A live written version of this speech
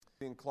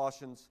In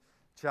Colossians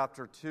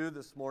chapter 2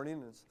 this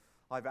morning, as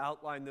I've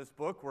outlined this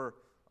book, where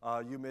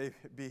you may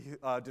be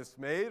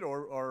dismayed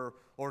or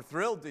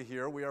thrilled to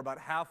hear we are about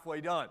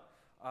halfway done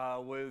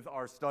with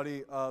our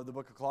study of the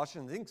book of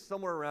Colossians. I think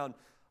somewhere around,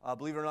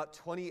 believe it or not,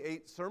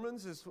 28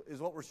 sermons is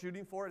what we're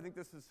shooting for. I think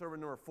this is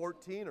sermon number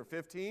 14 or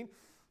 15.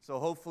 So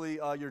hopefully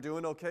you're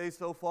doing okay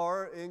so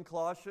far in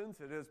Colossians.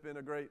 It has been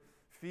a great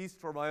feast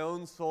for my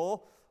own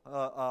soul.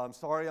 I'm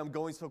sorry I'm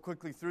going so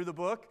quickly through the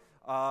book.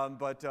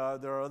 But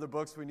there are other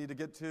books we need to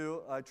get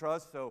to, I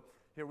trust. So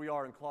here we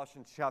are in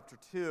Colossians chapter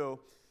 2.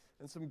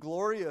 And some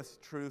glorious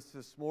truths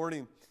this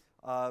morning,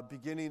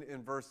 beginning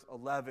in verse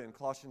 11.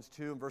 Colossians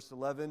 2 and verse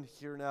 11,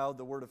 hear now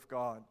the word of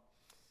God.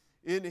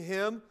 In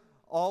him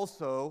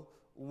also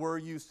were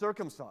you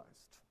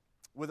circumcised,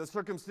 with a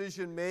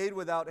circumcision made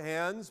without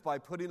hands, by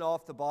putting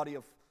off the body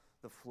of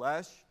the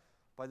flesh,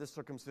 by the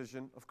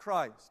circumcision of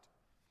Christ.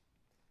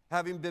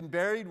 Having been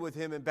buried with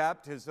him in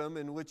baptism,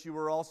 in which you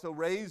were also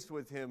raised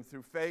with him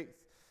through faith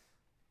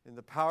in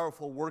the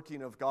powerful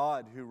working of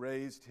God who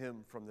raised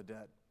him from the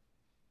dead.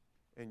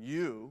 And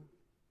you,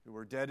 who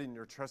were dead in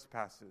your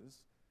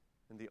trespasses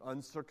and the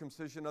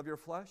uncircumcision of your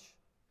flesh,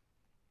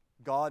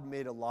 God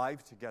made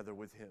alive together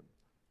with him,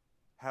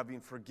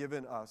 having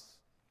forgiven us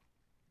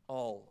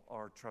all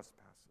our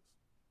trespasses.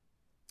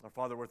 Our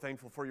Father, we're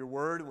thankful for your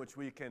word, in which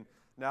we can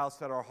now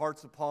set our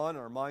hearts upon,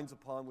 our minds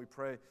upon. We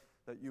pray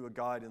that you would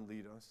guide and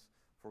lead us,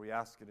 for we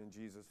ask it in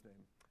Jesus'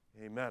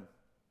 name. Amen.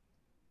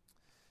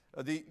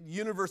 The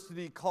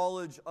University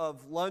College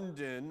of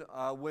London,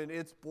 when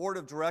its board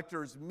of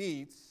directors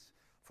meets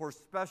for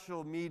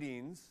special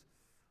meetings,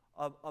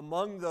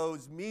 among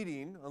those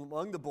meeting,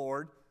 among the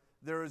board,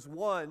 there is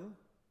one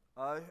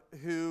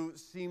who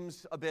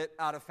seems a bit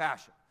out of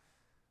fashion.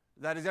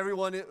 That is,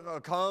 everyone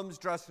comes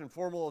dressed in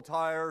formal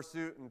attire,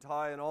 suit and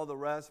tie and all the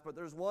rest, but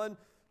there's one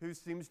who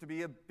seems to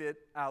be a bit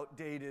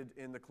outdated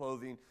in the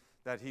clothing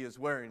that he is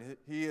wearing.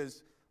 He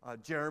is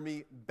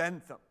Jeremy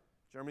Bentham.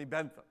 Jeremy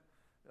Bentham.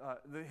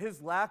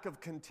 His lack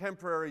of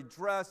contemporary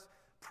dress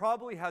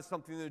probably has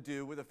something to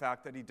do with the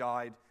fact that he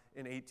died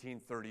in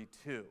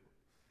 1832.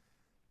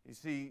 You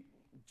see,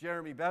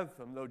 Jeremy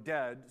Bentham, though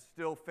dead,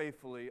 still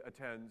faithfully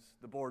attends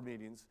the board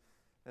meetings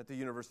at the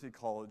University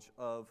College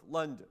of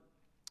London.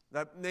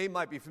 That name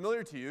might be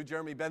familiar to you.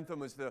 Jeremy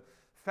Bentham was the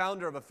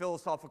founder of a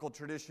philosophical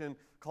tradition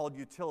called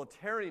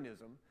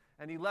utilitarianism,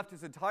 and he left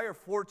his entire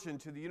fortune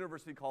to the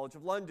University College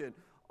of London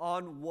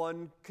on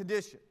one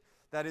condition,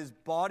 that his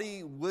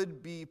body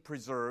would be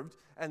preserved,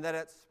 and that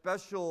at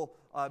special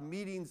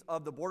meetings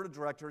of the board of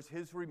directors,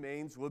 his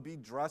remains would be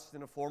dressed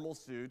in a formal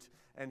suit,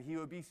 and he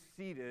would be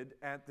seated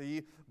at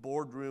the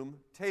boardroom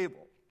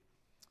table.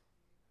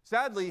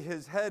 Sadly,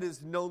 his head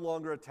is no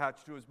longer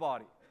attached to his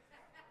body.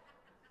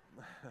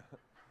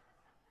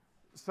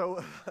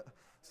 So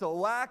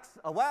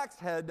a wax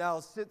head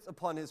now sits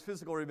upon his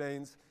physical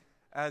remains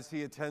as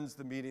he attends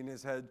the meeting.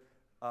 His head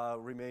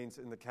remains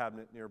in the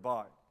cabinet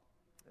nearby.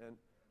 And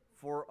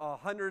for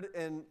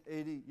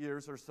 180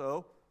 years or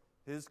so,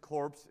 his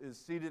corpse is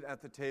seated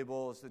at the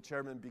table. As the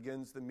chairman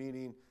begins the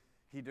meeting,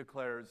 he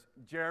declares,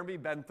 Jeremy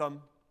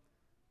Bentham,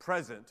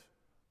 present,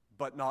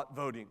 but not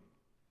voting.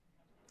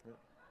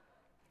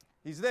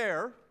 He's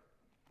there,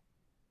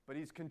 but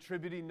he's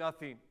contributing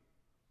nothing.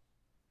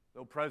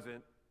 Though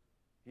present,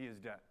 he is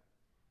dead.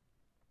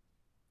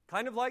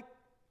 Kind of like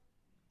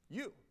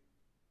you,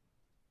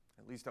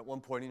 at least at one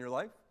point in your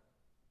life.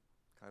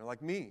 Kind of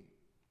like me.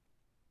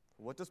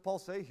 What does Paul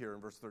say here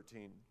in verse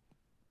 13?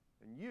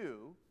 And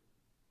you,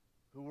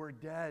 who were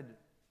dead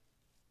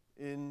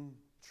in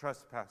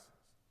trespasses.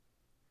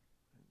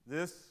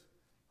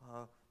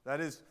 That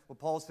is what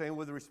Paul's saying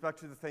with respect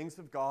to the things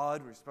of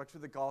God, with respect to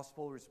the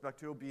gospel, with respect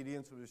to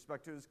obedience, with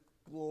respect to his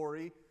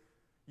glory.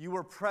 You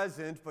were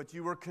present, but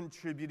you were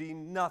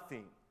contributing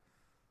nothing.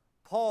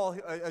 Paul,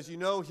 as you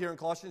know here in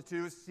Colossians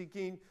 2, is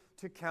seeking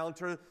to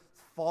counter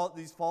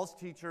these false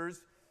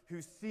teachers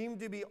who seem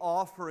to be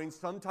offering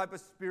some type of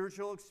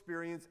spiritual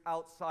experience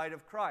outside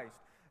of Christ.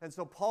 And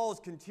so Paul is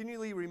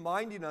continually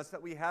reminding us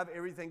that we have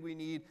everything we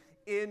need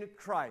in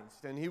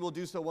Christ. And he will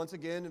do so once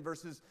again in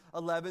verses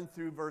 11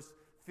 through verse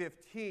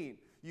 15.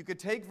 You could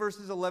take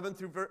verses 11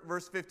 through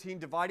verse 15,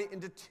 divide it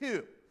into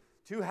two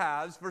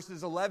halves.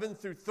 Verses 11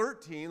 through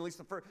 13, at least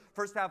the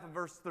first half of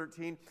verse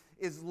 13,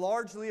 is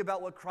largely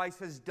about what Christ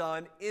has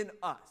done in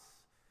us.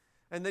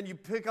 And then you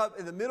pick up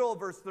in the middle of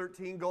verse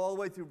 13, go all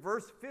the way through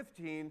verse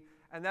 15,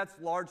 and that's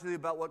largely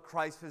about what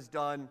Christ has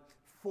done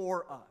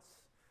for us.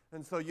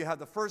 And so you have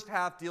the first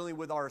half dealing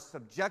with our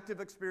subjective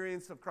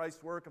experience of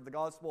Christ's work, of the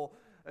gospel,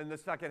 and the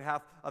second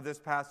half of this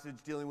passage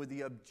dealing with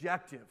the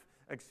objective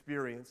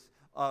experience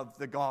of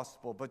the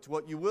gospel. But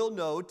what you will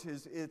note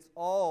is it's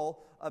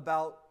all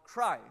about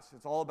Christ.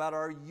 It's all about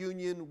our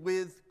union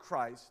with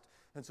Christ.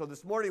 And so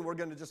this morning we're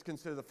going to just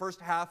consider the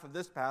first half of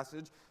this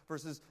passage,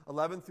 verses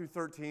 11 through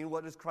 13.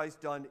 What has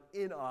Christ done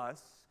in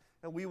us?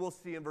 And we will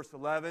see in verse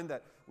 11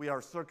 that we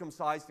are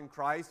circumcised in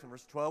Christ. In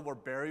verse 12, we're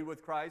buried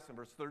with Christ. In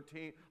verse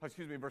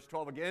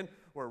 12 again,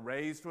 we're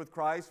raised with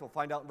Christ. We'll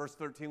find out in verse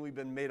 13 we've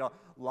been made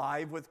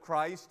alive with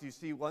Christ. You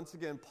see, once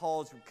again,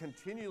 Paul is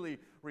continually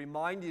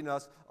reminding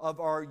us of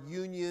our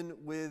union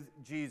with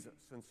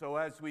Jesus. And so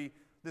as we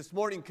this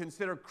morning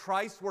consider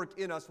Christ's work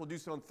in us, we'll do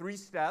so in 3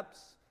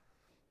 steps.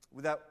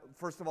 That,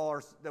 first of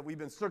all, that we've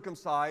been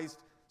circumcised.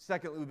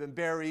 Secondly, we've been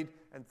buried.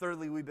 And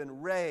thirdly, we've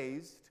been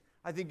raised.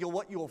 I think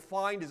what you will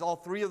find is all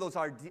 3 of those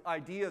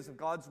ideas of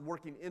God's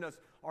working in us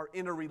are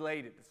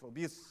interrelated. So there'll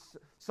be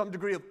some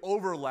degree of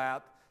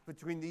overlap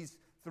between these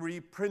 3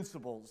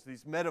 principles,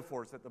 these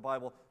metaphors that the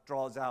Bible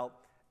draws out.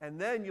 And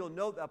then you'll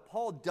note that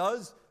Paul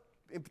does,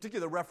 in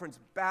particular, reference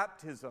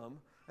baptism.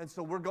 And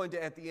so we're going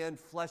to, at the end,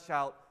 flesh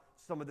out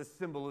some of the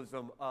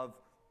symbolism of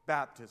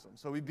baptism.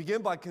 So we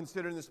begin by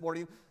considering this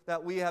morning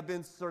that we have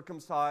been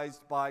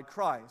circumcised by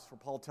Christ. For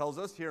Paul tells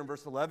us here in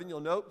verse 11,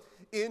 you'll note,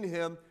 in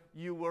him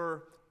you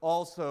were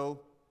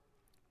also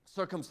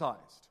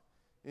circumcised.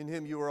 In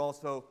him you were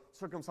also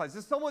circumcised.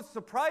 It's somewhat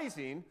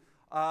surprising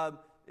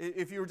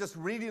if you were just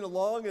reading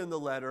along in the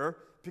letter,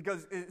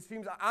 because it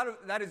seems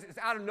it's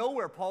out of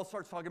nowhere Paul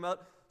starts talking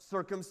about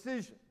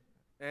circumcision.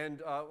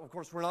 And of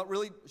course we're not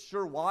really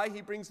sure why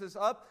he brings this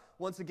up.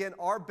 Once again,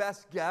 our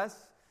best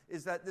guess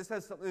is that this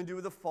has something to do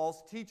with the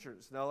false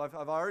teachers. Now, I've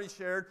already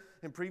shared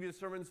in previous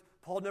sermons,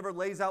 Paul never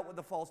lays out what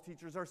the false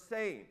teachers are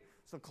saying.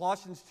 So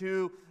Colossians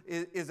 2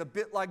 is a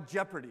bit like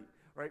Jeopardy.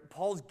 Right?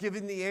 Paul's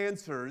giving the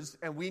answers,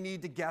 and we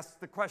need to guess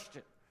the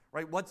question.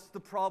 Right? What's the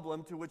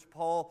problem to which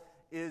Paul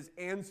is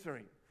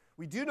answering?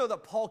 We do know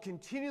that Paul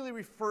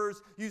continually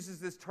uses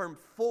this term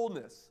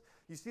fullness.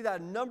 You see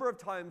that a number of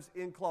times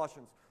in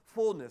Colossians.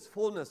 Fullness,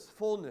 fullness,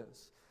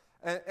 fullness.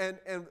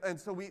 And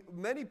so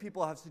many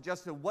people have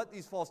suggested what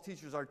these false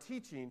teachers are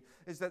teaching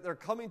is that they're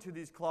coming to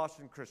these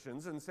Colossian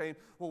Christians and saying,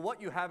 well,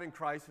 what you have in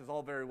Christ is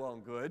all very well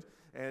and good,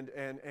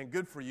 and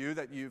good for you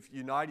that you've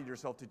united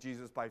yourself to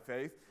Jesus by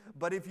faith.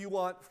 But if you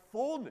want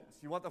fullness,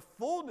 you want the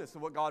fullness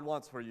of what God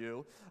wants for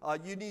you,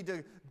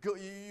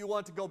 you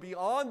want to go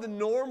beyond the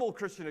normal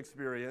Christian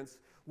experience.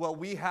 Well,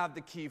 we have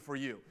the key for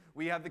you.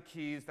 We have the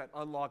keys that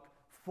unlock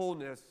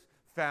fullness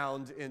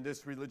found in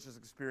this religious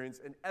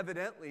experience. And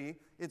evidently,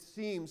 it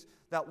seems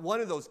that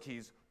one of those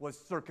keys was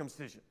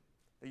circumcision,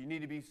 that you need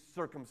to be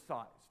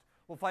circumcised.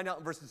 We'll find out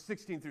in verses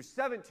 16 through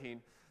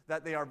 17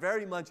 that they are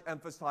very much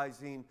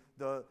emphasizing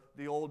the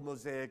old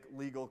Mosaic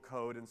legal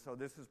code. And so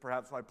this is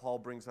perhaps why Paul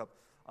brings up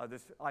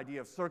this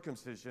idea of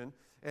circumcision.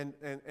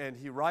 And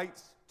he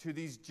writes to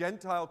these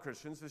Gentile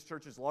Christians, this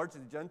church is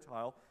largely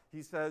Gentile,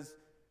 he says,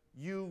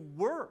 you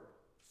were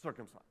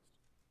circumcised.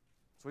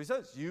 So he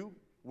says, you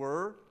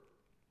were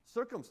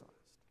circumcised.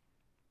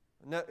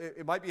 Now,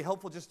 it might be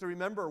helpful just to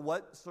remember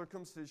what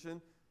circumcision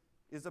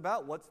is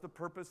about. What's the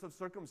purpose of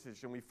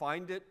circumcision? We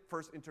find it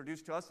first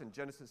introduced to us in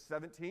Genesis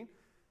 17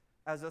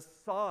 as a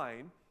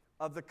sign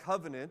of the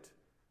covenant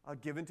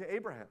given to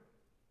Abraham.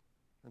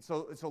 And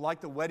so like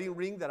the wedding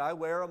ring that I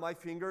wear on my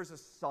finger is a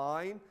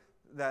sign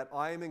that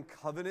I am in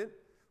covenant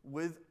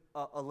with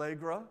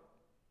Allegra,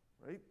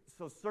 right?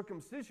 So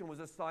circumcision was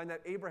a sign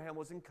that Abraham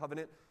was in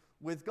covenant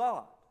with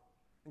God.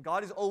 And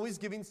God is always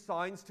giving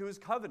signs to his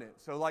covenant.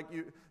 So like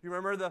you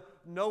remember the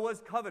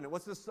Noah's covenant.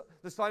 What's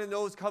the sign of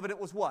Noah's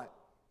covenant was what?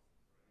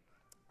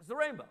 It's the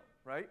rainbow,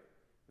 right?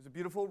 There's a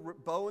beautiful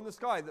bow in the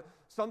sky.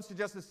 Some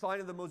suggest the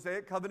sign of the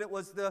Mosaic covenant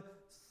was the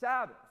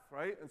Sabbath,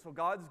 right? And so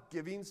God's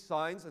giving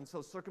signs, and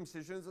so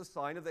circumcision is a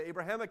sign of the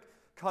Abrahamic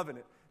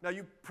covenant. Now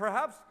you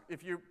perhaps,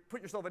 if you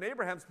put yourself in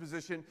Abraham's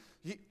position,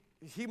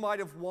 he might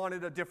have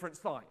wanted a different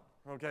sign,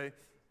 okay?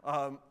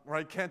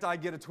 Right? Can't I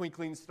get a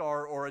twinkling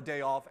star or a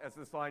day off as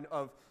the sign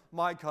of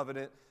my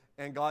covenant?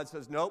 And God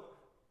says, nope.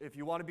 If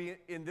you want to be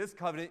in this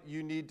covenant,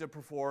 you need to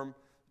perform,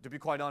 to be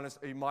quite honest,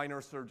 a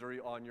minor surgery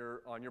on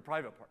your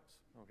private parts.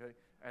 Okay?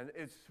 And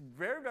it's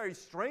very, very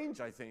strange,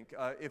 I think,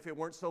 if it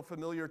weren't so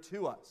familiar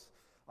to us.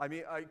 I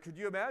mean, could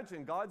you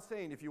imagine God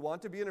saying, if you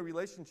want to be in a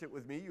relationship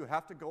with me, you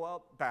have to go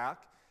out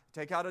back,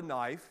 take out a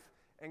knife,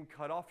 and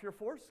cut off your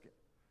foreskin?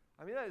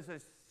 I mean, that is a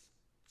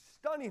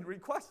stunning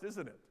request,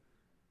 isn't it?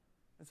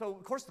 And so,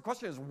 of course, the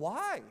question is,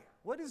 why?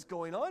 What is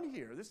going on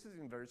here? This is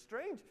very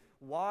strange.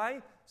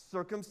 Why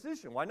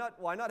circumcision? Why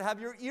not have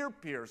your ear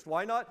pierced?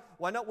 Why not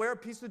wear a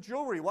piece of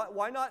jewelry?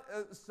 Why not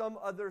some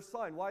other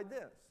sign? Why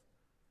this?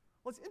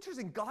 Well, it's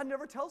interesting. God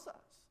never tells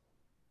us.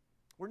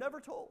 We're never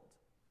told.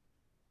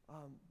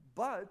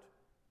 But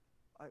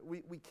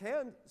we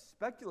can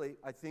speculate,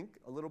 I think,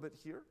 a little bit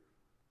here,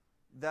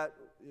 that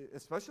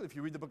especially if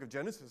you read the book of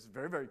Genesis, it's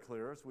very, very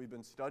clear, as we've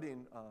been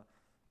studying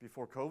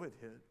before COVID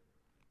hit,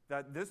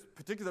 that this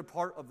particular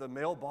part of the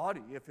male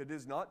body, if it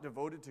is not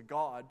devoted to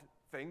God,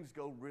 things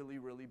go really,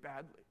 really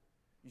badly.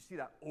 You see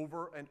that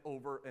over and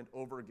over and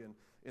over again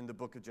in the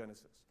book of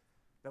Genesis.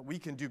 That we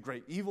can do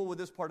great evil with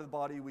this part of the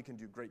body, we can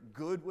do great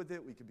good with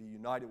it, we could be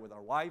united with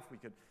our wife,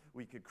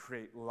 we could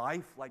create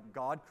life like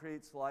God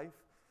creates life.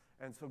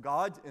 And so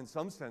God, in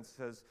some sense,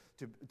 says,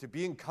 to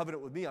be in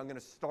covenant with me, I'm going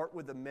to start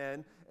with the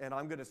men, and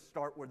I'm going to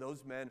start where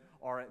those men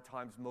are at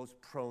times most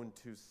prone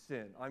to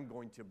sin. I'm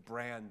going to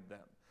brand them.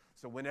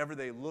 So whenever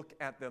they look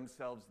at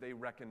themselves, they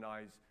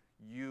recognize,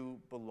 you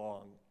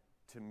belong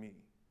to me.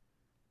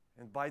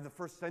 And by the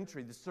first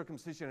century, the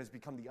circumcision has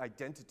become the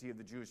identity of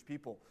the Jewish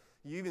people.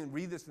 You even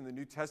read this in the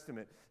New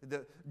Testament.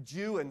 The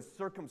Jew and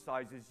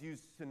circumcised is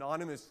used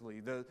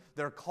synonymously.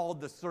 They're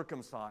called the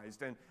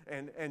circumcised.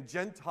 And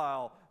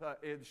Gentile,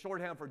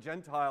 shorthand for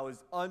Gentile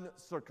is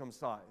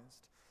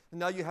uncircumcised. And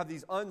now you have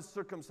these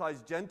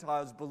uncircumcised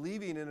Gentiles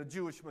believing in a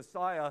Jewish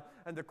Messiah.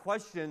 And the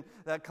question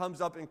that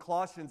comes up in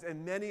Colossians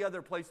and many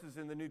other places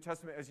in the New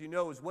Testament, as you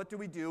know, is what do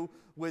we do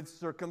with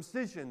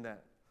circumcision then?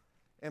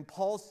 And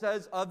Paul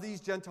says of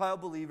these Gentile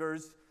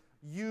believers,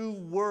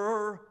 you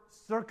were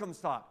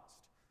circumcised.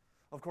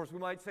 Of course, we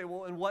might say,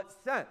 well, in what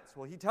sense?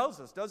 Well, he tells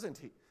us, doesn't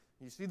he?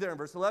 You see there in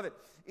verse 11.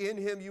 In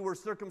him you were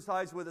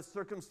circumcised with a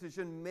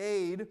circumcision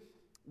made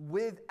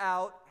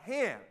without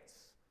hands.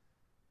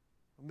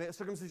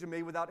 Circumcision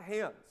made without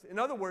hands. In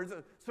other words,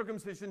 a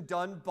circumcision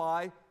done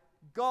by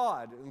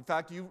God. In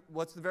fact,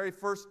 what's the very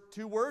first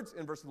two words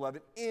in verse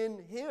 11?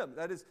 In him.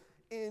 That is,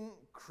 in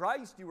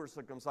Christ you were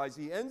circumcised.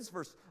 He ends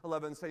verse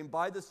 11 saying,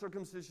 by the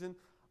circumcision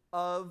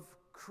of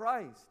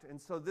Christ. And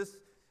so this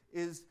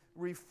is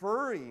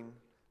referring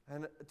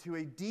to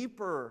a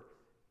deeper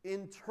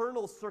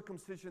internal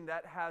circumcision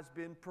that has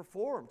been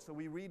performed. So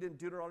we read in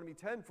Deuteronomy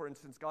 10, for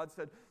instance, God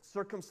said,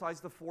 circumcise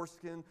the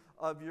foreskin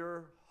of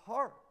your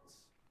hearts.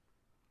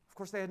 Of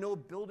course, they had no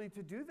ability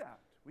to do that.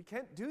 We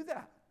can't do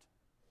that.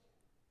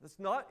 It's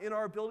not in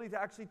our ability to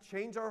actually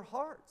change our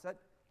hearts. That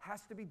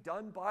has to be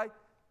done by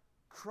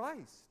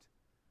Christ.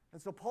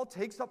 And so Paul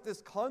takes up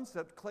this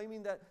concept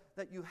claiming that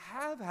you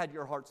have had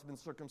your hearts been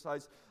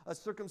circumcised, a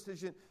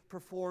circumcision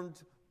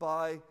performed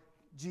by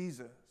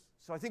Jesus.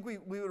 So I think we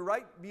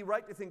would be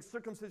right to think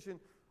circumcision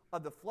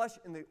of the flesh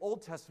in the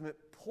Old Testament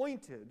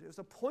pointed, as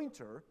a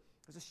pointer,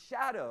 as a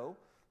shadow,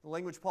 the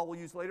language Paul will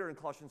use later in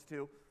Colossians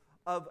 2,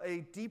 of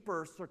a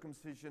deeper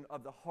circumcision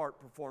of the heart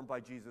performed by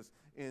Jesus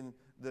in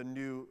the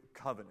new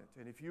covenant.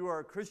 And if you are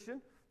a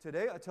Christian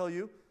today, I tell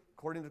you,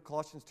 according to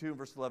Colossians 2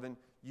 verse 11,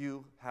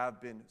 you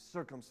have been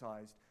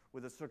circumcised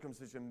with a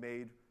circumcision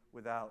made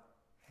without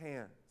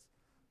hands.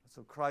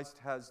 So Christ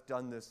has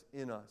done this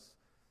in us.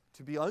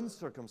 To be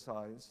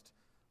uncircumcised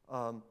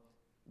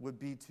would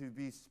be to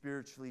be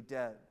spiritually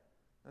dead.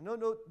 Now,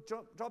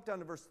 drop down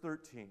to verse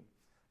 13.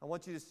 I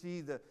want you to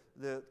see the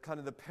kind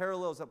of the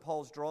parallels that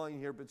Paul's drawing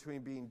here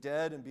between being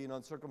dead and being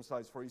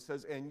uncircumcised. For he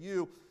says, and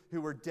you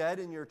who were dead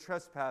in your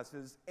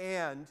trespasses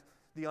and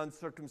the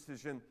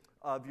uncircumcision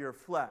of your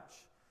flesh.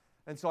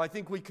 And so I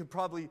think we could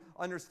probably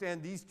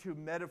understand these two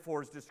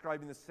metaphors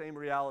describing the same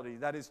reality.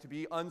 That is, to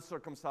be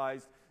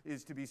uncircumcised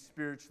is to be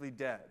spiritually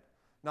dead.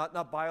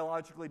 Not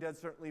biologically dead,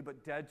 certainly,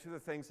 but dead to the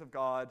things of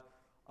God,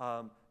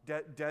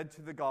 dead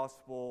to the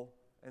gospel.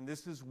 And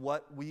this is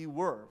what we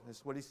were. This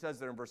is what he says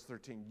there in verse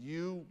 13.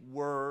 You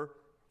were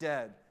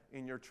dead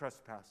in your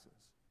trespasses.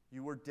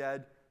 You were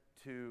dead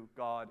to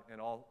God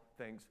and all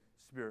things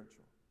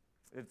spiritual.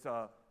 It's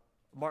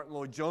Martin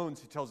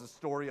Lloyd-Jones who tells the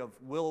story of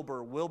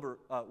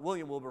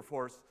William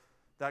Wilberforce,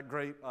 that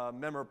great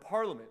member of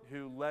Parliament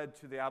who led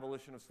to the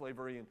abolition of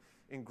slavery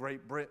in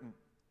Great Britain.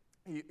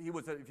 He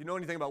was, if you know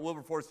anything about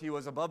Wilberforce, he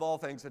was above all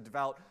things a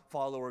devout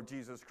follower of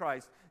Jesus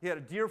Christ. He had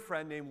a dear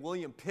friend named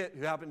William Pitt,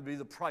 who happened to be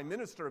the Prime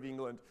Minister of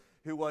England,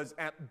 who was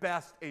at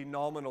best a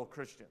nominal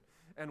Christian.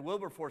 And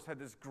Wilberforce had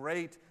this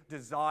great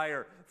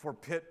desire for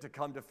Pitt to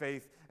come to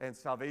faith and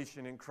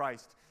salvation in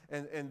Christ.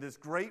 And this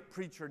great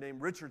preacher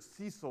named Richard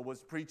Cecil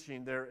was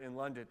preaching there in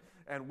London.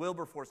 And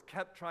Wilberforce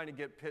kept trying to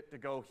get Pitt to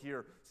go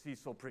hear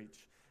Cecil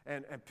preach.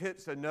 And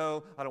Pitt said,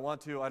 no, I don't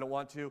want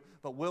to.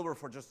 But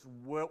Wilberforce just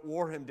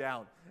wore him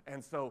down.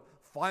 And so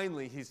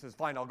finally he says,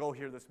 fine, I'll go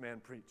hear this man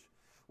preach.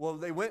 Well,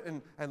 they went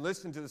and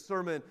listened to the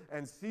sermon,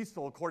 and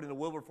Cecil, according to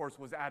Wilberforce,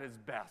 was at his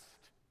best.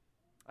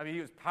 I mean,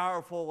 he was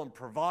powerful and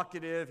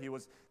provocative. He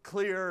was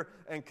clear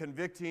and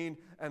convicting.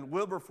 And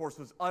Wilberforce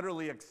was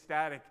utterly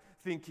ecstatic,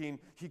 thinking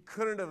he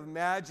couldn't have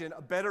imagined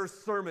a better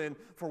sermon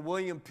for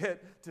William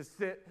Pitt to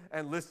sit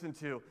and listen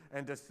to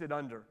and to sit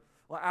under.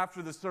 Well,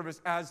 after the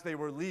service, as they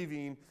were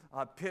leaving,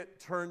 Pitt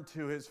turned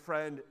to his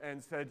friend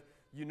and said,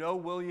 you know,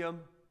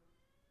 William,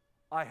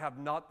 I have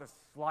not the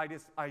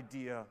slightest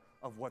idea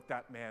of what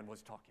that man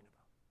was talking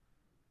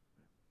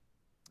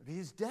about.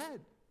 He's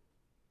dead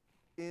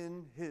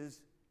in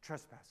his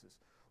trespasses.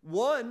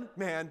 One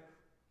man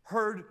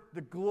heard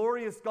the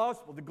glorious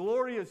gospel, the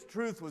glorious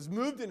truth, was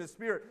moved in his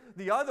spirit.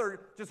 The other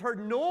just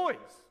heard noise.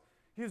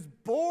 He was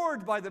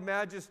bored by the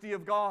majesty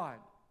of God.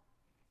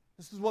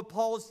 This is what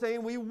Paul is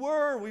saying we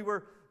were. We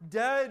were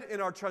dead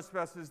in our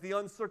trespasses, the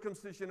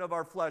uncircumcision of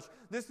our flesh.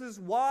 This is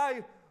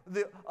why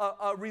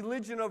a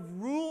religion of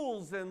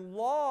rules and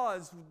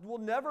laws will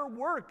never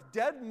work.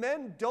 Dead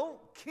men don't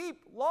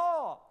keep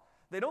law.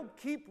 They don't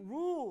keep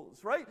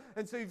rules, right?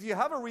 And so if you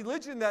have a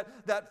religion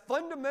that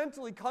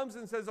fundamentally comes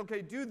and says,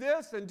 okay, do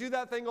this and do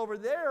that thing over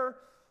there,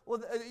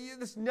 well,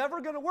 it's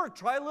never going to work.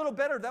 Try a little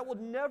better. That will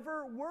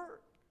never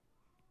work.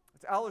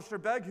 It's Alistair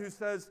Begg who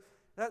says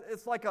that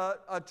it's like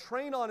a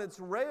train on its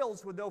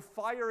rails with no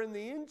fire in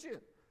the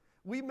engine.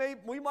 We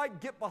might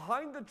get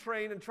behind the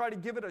train and try to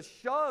give it a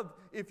shove,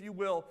 if you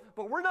will,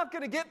 but we're not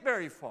going to get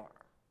very far.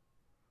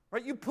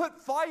 Right? You put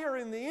fire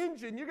in the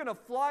engine, you're going to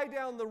fly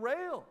down the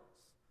rails.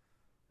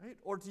 Right?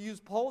 Or to use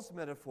Paul's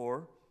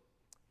metaphor,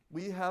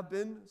 we have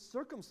been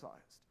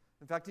circumcised.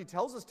 In fact, he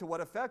tells us to what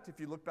effect, if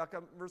you look back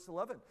at verse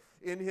 11.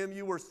 In him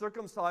you were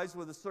circumcised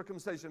with a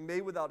circumcision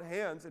made without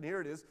hands, and here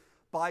it is,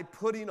 by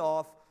putting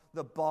off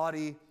the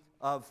body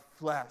of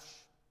flesh.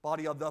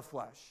 Body of the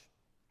flesh.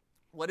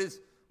 What does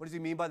he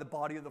mean by the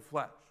body of the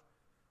flesh?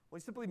 Well,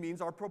 he simply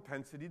means our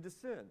propensity to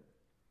sin,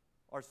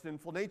 our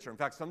sinful nature. In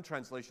fact, some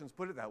translations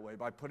put it that way,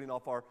 by putting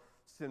off our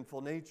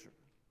sinful nature.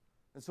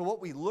 And so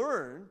what we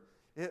learn,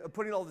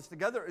 putting all this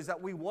together, is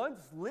that we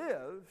once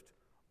lived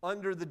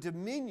under the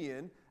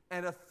dominion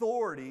and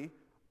authority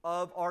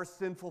of our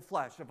sinful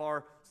flesh, of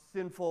our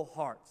sinful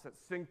hearts. That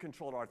sin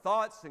controlled our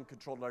thoughts, sin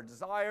controlled our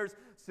desires,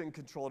 sin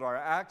controlled our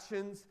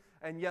actions.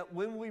 And yet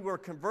when we were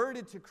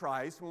converted to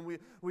Christ, when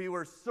we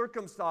were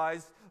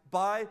circumcised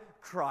by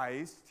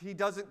Christ, he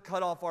doesn't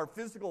cut off our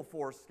physical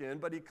foreskin,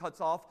 but he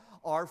cuts off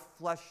our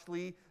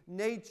fleshly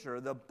nature,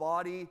 the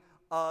body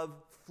of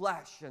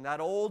flesh. And that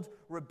old,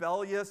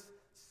 rebellious,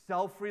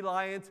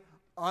 self-reliant,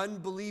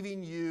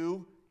 unbelieving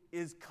you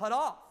is cut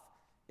off.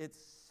 It's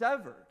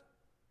severed.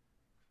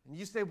 And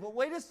you say, well,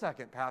 wait a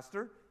second,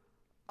 Pastor.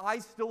 I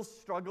still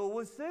struggle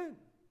with sin.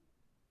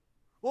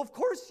 Well, of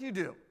course you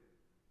do.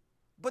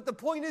 But the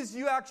point is,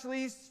 you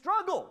actually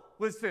struggle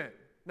with sin.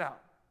 Now,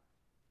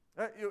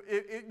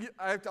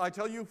 I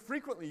tell you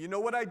frequently, you know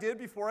what I did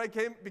before I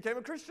became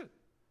a Christian?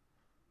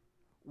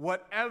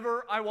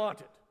 Whatever I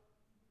wanted.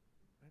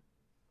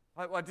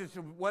 I did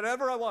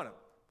whatever I wanted.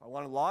 If I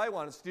want to lie,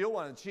 want to steal,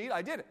 want to cheat,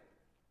 I did it.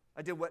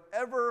 I did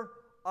whatever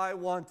I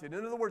wanted.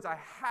 In other words, I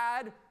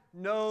had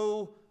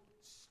no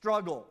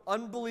struggle.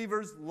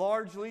 Unbelievers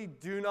largely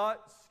do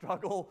not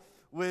struggle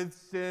with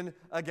sin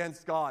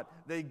against God.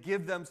 They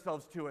give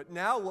themselves to it.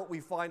 Now what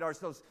we find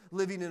ourselves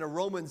living in a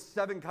Romans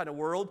 7 kind of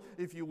world,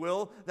 if you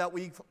will, that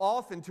we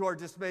often, to our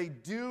dismay,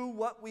 do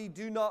what we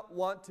do not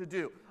want to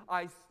do.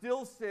 I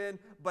still sin,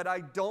 but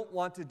I don't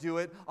want to do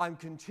it. I'm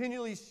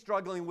continually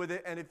struggling with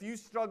it. And if you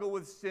struggle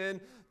with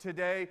sin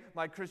today,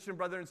 my Christian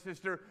brother and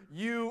sister,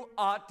 you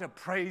ought to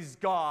praise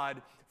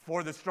God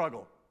for the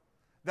struggle.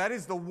 That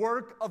is the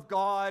work of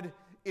God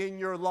in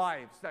your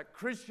lives, that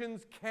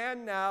Christians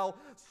can now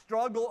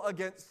struggle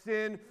against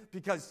sin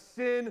because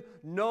sin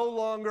no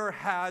longer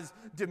has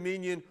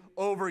dominion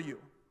over you.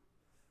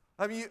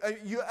 I mean,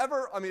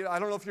 I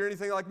don't know if you're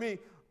anything like me,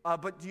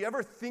 but do you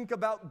ever think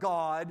about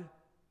God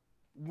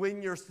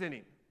when you're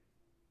sinning?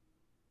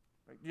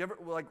 Right? Do you ever,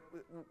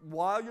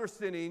 while you're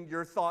sinning,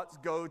 your thoughts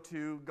go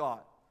to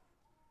God?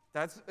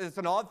 It's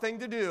an odd thing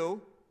to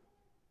do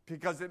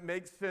because it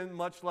makes sin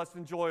much less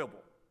enjoyable.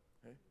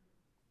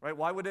 Right?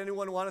 Why would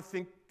anyone want to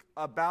think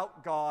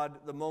about God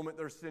the moment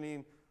they're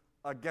sinning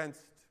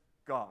against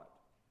God?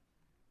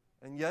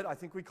 And yet, I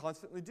think we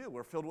constantly do.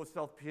 We're filled with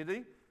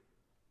self-pity.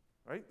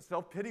 Right?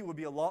 Self-pity would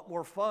be a lot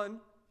more fun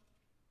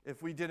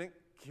if we didn't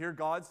hear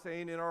God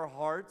saying in our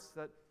hearts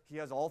that he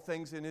has all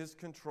things in his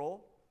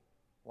control.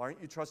 Why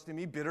aren't you trusting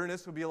me?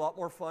 Bitterness would be a lot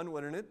more fun,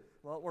 wouldn't it?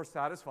 A lot more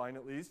satisfying,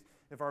 at least,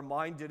 if our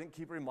mind didn't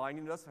keep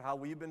reminding us of how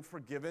we've been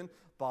forgiven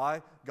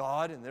by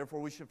God and therefore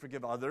we should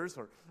forgive others.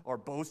 Or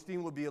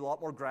boasting would be a lot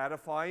more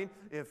gratifying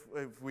if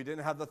we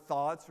didn't have the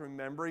thoughts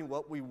remembering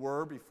what we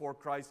were before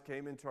Christ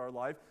came into our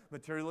life.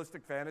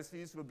 Materialistic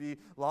fantasies would be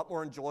a lot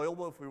more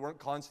enjoyable if we weren't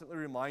constantly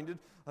reminded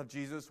of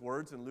Jesus'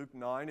 words in Luke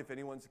 9, if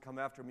anyone's to come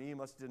after me, he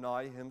must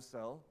deny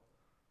himself.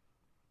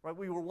 Right?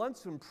 We were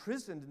once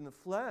imprisoned in the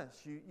flesh.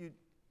 You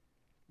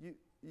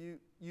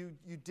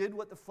did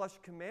what the flesh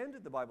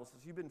commanded, the Bible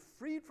says. You've been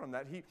freed from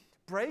that. He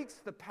breaks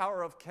the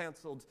power of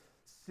canceled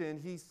sin.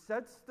 He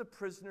sets the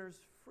prisoners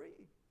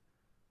free.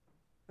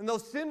 And though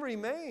sin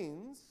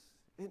remains,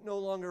 it no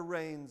longer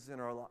reigns in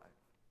our life.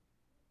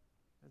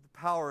 The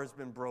power has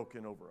been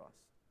broken over us.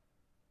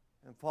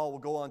 And Paul will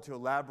go on to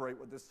elaborate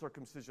what this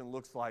circumcision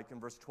looks like in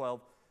verse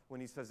 12 when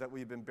he says that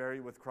we've been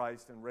buried with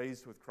Christ and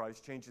raised with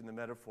Christ, changing the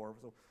metaphor.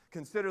 So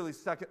consider,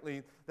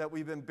 secondly, that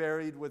we've been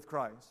buried with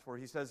Christ. For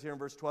he says here in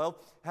verse 12,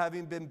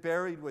 having been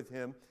buried with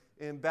him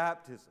in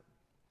baptism.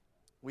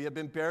 We have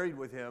been buried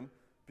with him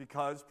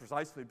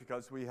precisely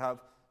because we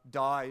have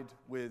died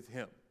with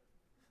him.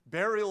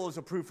 Burial is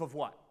a proof of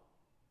what?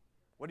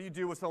 What do you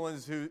do with someone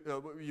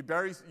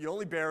you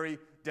only bury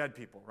dead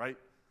people, right?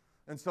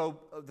 And so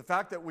the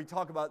fact that we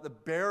talk about the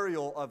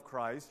burial of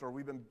Christ, or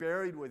we've been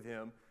buried with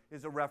him,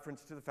 is a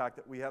reference to the fact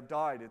that we have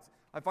died.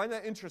 I find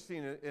that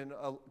interesting in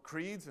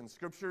creeds and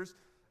scriptures.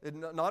 It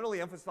not only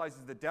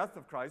emphasizes the death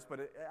of Christ, but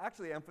it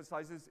actually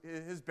emphasizes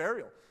his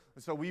burial.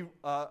 And so we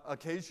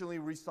occasionally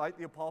recite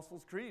the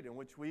Apostles' Creed, in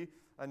which we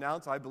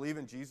announce, I believe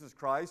in Jesus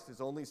Christ,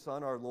 his only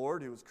Son, our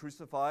Lord, who was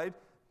crucified,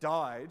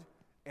 died,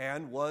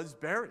 and was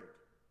buried.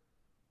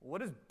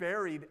 What does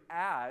buried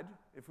add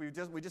if we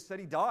just said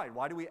he died?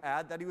 Why do we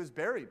add that he was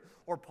buried?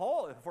 Or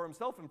Paul, for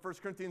himself, in 1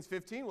 Corinthians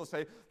 15, will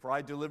say, "For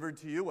I delivered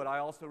to you what I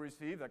also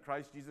received, that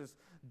Christ Jesus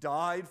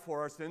died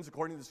for our sins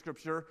according to the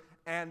Scripture,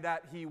 and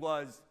that he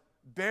was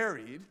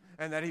buried,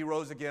 and that he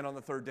rose again on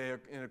the third day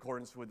in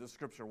accordance with the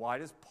Scripture." Why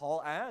does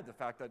Paul add the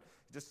fact that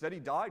he just said he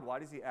died? Why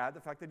does he add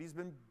the fact that he's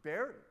been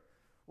buried?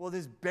 Well,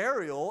 this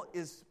burial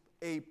is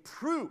a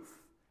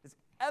proof, is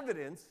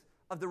evidence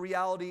of the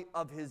reality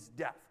of his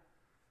death.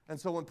 And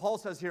so when Paul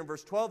says here in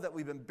verse 12 that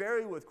we've been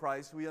buried with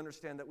Christ, we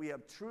understand that we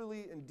have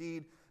truly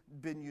indeed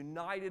been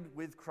united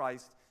with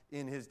Christ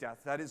in his death.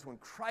 That is, when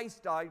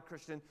Christ died,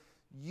 Christian,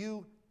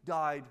 you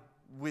died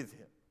with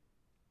him.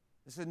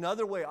 This is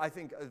another way, I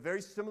think, a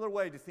very similar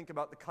way to think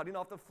about the cutting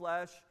off the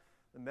flesh.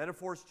 The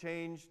metaphor's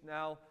changed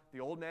now. The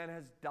old man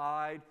has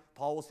died.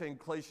 Paul will say in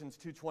Colossians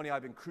 2:20,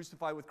 "I've been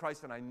crucified with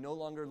Christ and I no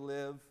longer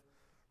live."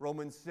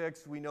 Romans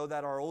 6, we know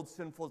that our old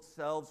sinful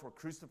selves were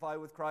crucified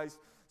with Christ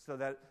so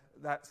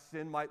that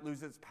sin might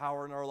lose its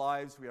power in our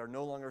lives. We are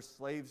no longer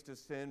slaves to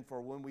sin,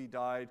 for when we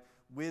died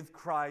with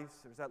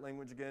Christ, there's that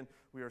language again,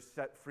 we are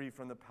set free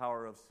from the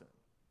power of sin.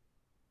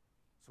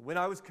 So when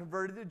I was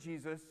converted to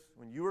Jesus,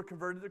 when you were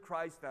converted to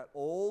Christ, that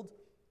old,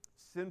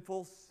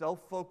 sinful,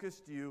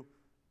 self-focused you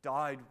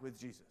died with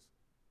Jesus.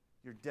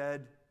 You're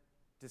dead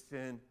to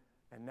sin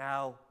and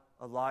now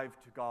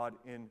alive to God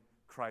in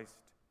Christ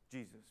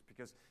Jesus,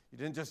 because you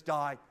didn't just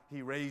die,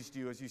 he raised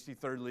you, as you see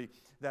thirdly,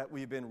 that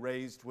we've been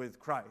raised with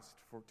Christ,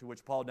 to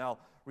which Paul now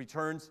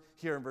returns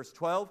here in verse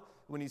 12,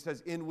 when he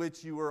says, "In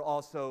which you were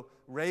also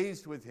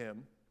raised with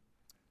him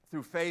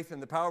through faith in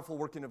the powerful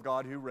working of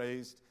God who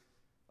raised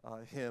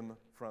him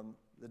from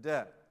the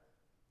dead."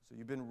 So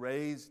you've been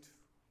raised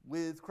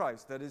with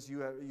Christ. That is,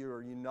 you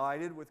are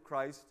united with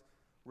Christ's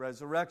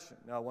resurrection.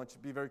 Now I want you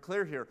to be very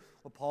clear here.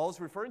 What Paul is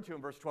referring to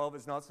in verse 12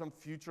 is not some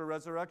future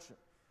resurrection.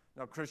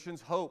 Now,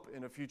 Christians hope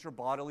in a future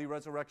bodily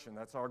resurrection.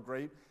 That's our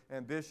great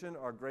ambition,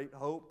 our great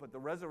hope. But the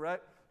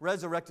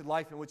resurrected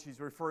life in which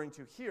he's referring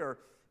to here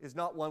is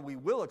not one we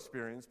will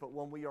experience, but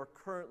one we are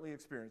currently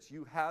experiencing.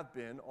 You have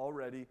been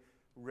already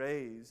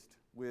raised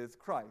with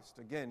Christ.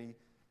 Again, he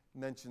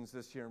mentions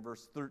this here in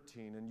verse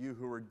 13. "And you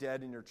who were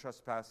dead in your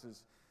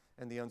trespasses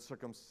and the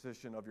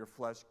uncircumcision of your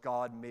flesh,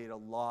 God made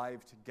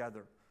alive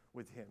together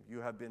with him."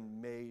 You have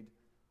been made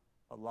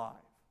alive.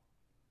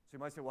 So you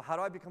might say, well, how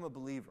do I become a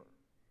believer?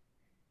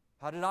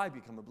 How did I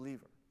become a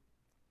believer?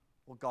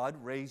 Well,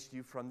 God raised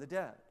you from the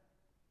dead.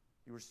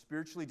 You were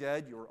spiritually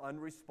dead. You were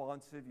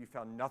unresponsive. You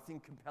found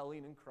nothing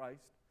compelling in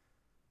Christ.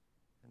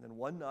 And then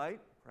one night,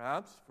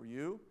 perhaps for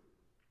you,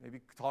 maybe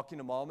talking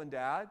to mom and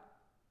dad,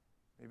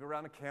 maybe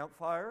around a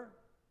campfire,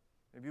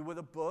 maybe with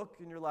a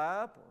book in your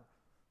lap, or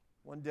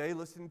one day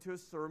listening to a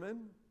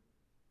sermon,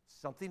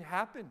 something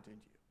happened in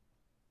you,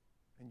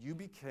 and you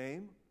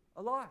became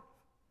alive.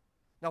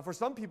 Now, for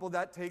some people,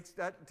 that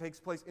takes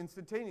place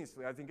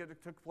instantaneously. I think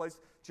it took place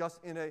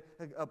just in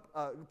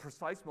a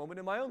precise moment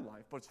in my own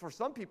life. But for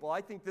some people,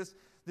 I think this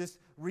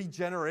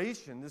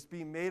regeneration, this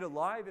being made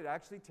alive, it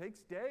actually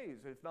takes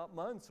days, if not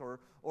months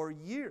or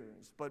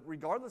years. But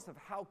regardless of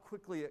how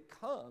quickly it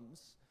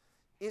comes,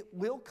 it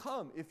will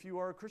come if you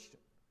are a Christian.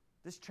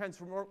 This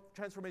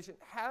transformation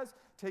has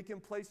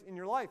taken place in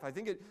your life. I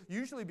think it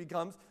usually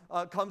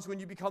comes when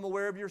you become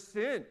aware of your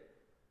sin.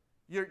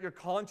 Your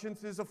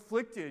conscience is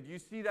afflicted. You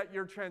see that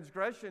your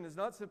transgression is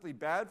not simply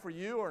bad for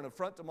you or an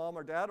affront to mom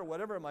or dad or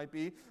whatever it might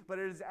be, but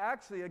it is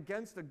actually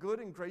against a good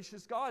and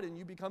gracious God, and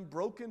you become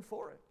broken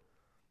for it.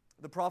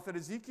 The prophet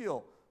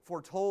Ezekiel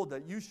foretold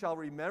that you shall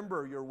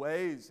remember your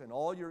ways and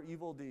all your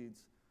evil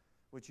deeds,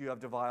 which you have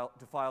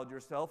defiled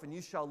yourself, and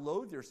you shall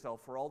loathe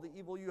yourself for all the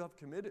evil you have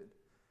committed.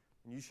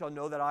 And you shall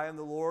know that I am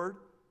the Lord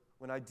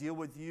when I deal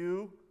with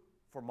you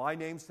for my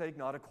name's sake,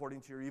 not according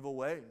to your evil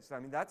ways. I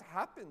mean, that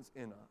happens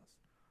in us.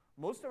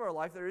 Most of our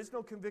life, there is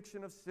no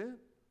conviction of sin.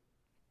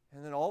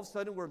 And then all of a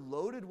sudden, we're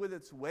loaded with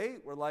its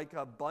weight. We're like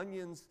a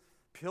Bunyan's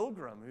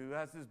pilgrim who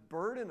has this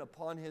burden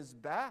upon his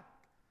back.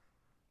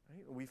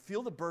 Right? We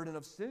feel the burden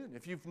of sin.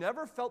 If you've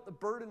never felt the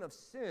burden of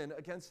sin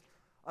against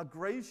a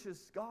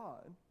gracious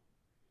God,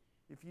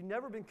 if you've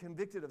never been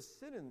convicted of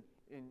sin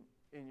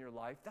in your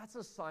life, that's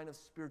a sign of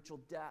spiritual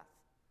death.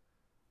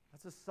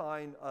 That's a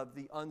sign of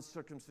the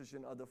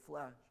uncircumcision of the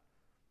flesh.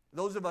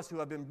 Those of us who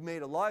have been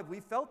made alive, we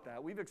felt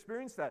that. We've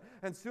experienced that.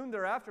 And soon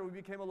thereafter, we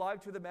became alive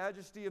to the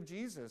majesty of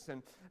Jesus.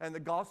 And the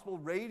gospel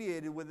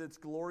radiated with its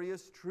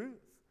glorious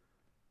truth.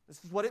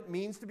 This is what it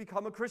means to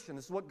become a Christian.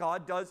 This is what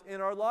God does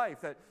in our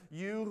life. That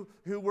you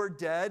who were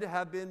dead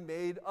have been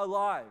made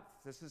alive.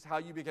 This is how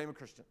you became a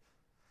Christian.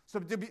 So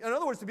in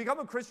other words, to become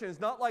a Christian is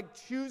not like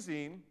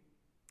choosing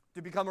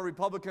to become a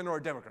Republican or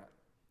a Democrat.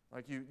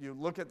 Like you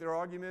look at their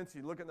arguments,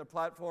 you look at their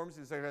platforms,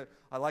 you say,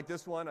 I like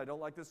this one, I don't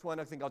like this one,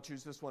 I think I'll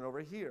choose this one over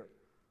here.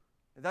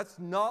 And that's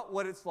not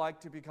what it's like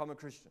to become a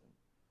Christian.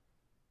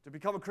 To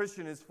become a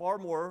Christian is far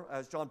more,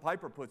 as John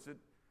Piper puts it,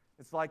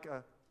 it's like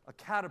a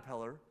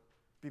caterpillar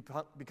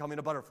becoming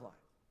a butterfly.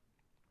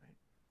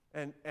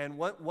 Right? And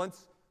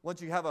once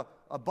once you have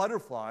a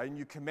butterfly and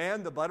you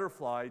command the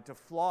butterfly to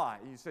fly,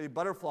 you say,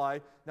 butterfly,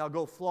 now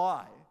go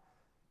fly.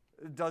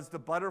 Does the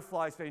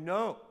butterfly say,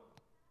 no,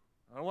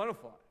 I don't want to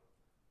fly?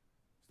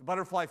 Is the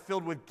butterfly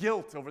filled with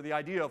guilt over the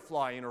idea of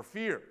flying or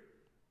fear?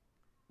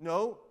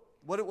 No.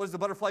 What does the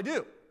butterfly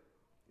do?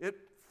 It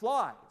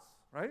flies,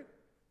 right?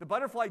 The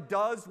butterfly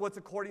does what's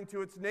according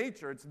to its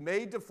nature. It's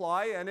made to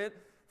fly, and it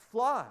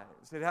flies.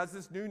 It has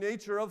this new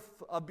nature of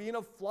being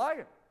a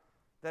flyer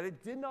that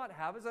it did not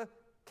have as a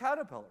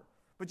caterpillar.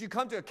 But you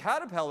come to a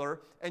caterpillar,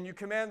 and you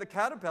command the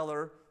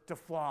caterpillar to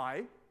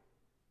fly.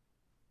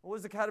 What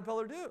does the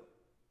caterpillar do?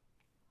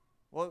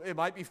 Well, it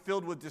might be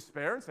filled with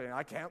despair and saying,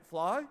 I can't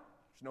fly.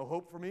 There's no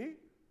hope for me.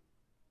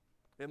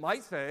 It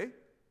might say,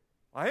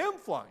 I am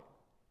flying.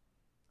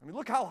 I mean,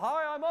 look how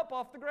high I'm up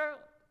off the ground.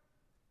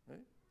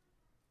 Right?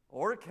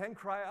 Or it can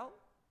cry out,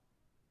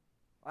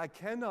 I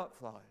cannot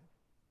fly.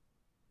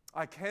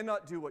 I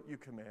cannot do what you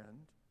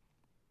command.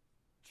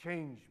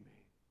 Change me.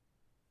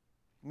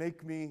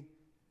 Make me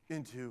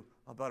into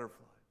a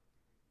butterfly.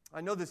 I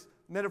know this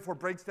metaphor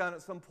breaks down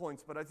at some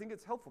points, but I think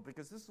it's helpful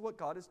because this is what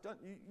God has done.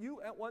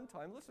 You at one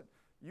time, listen,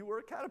 you were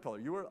a caterpillar.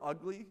 You were an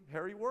ugly,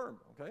 hairy worm,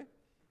 okay?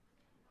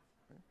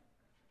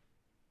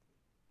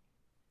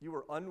 You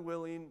were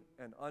unwilling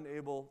and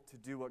unable to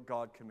do what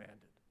God commanded.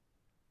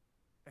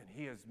 And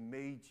He has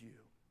made you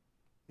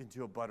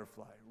into a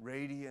butterfly,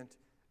 radiant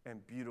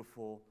and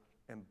beautiful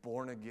and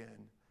born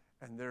again.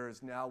 And there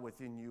is now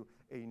within you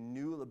a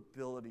new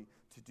ability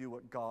to do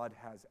what God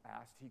has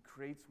asked. He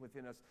creates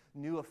within us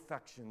new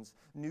affections,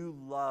 new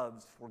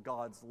loves for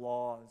God's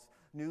laws,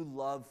 new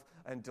love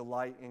and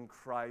delight in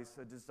Christ,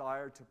 a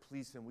desire to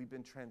please Him. We've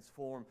been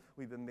transformed.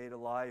 We've been made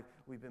alive.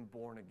 We've been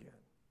born again.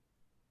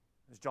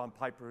 As John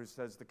Piper, who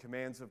says, the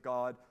commands of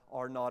God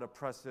are not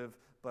oppressive,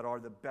 but are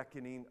the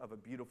beckoning of a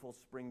beautiful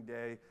spring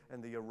day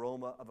and the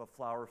aroma of a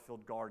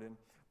flower-filled garden.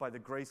 By the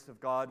grace of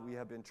God, we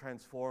have been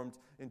transformed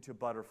into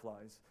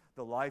butterflies.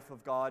 The life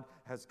of God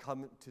has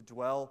come to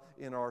dwell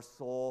in our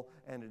soul,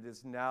 and it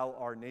is now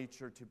our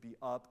nature to be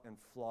up and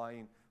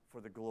flying for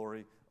the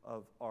glory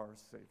of our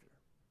Savior.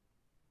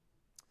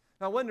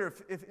 Now, I wonder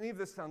if any of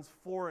this sounds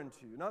foreign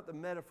to you, not the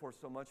metaphor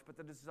so much, but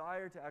the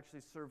desire to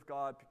actually serve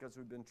God because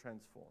we've been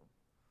transformed.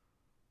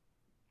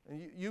 And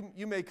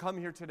you may come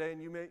here today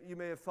and you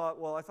may have thought,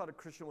 well, I thought a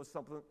Christian was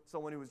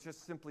someone who was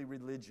just simply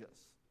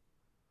religious.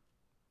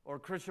 Or a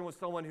Christian was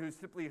someone who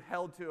simply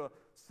held to a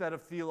set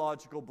of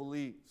theological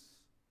beliefs.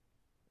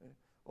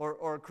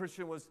 Or a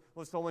Christian was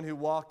someone who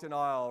walked an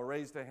aisle or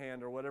raised a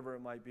hand or whatever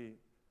it might be.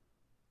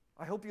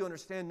 I hope you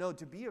understand, no,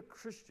 to be a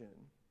Christian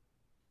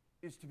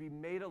is to be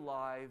made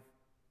alive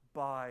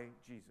by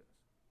Jesus.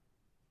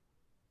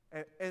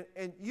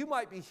 And you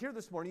might be here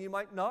this morning, you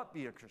might not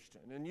be a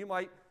Christian, and you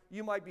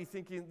might be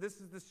thinking,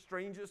 this is the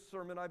strangest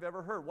sermon I've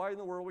ever heard. Why in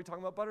the world are we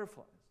talking about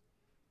butterflies?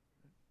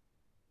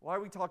 Why are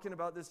we talking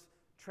about this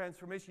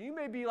transformation? You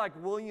may be like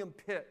William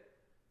Pitt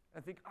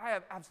and think, I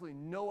have absolutely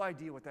no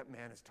idea what that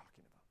man is talking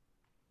about.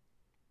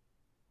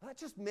 Well, that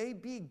just may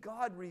be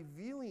God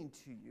revealing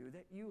to you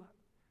that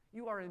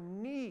you are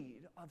in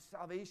need of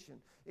salvation,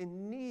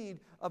 in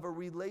need of a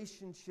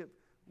relationship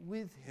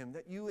with Him,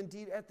 that you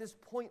indeed at this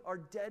point are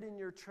dead in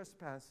your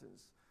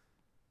trespasses,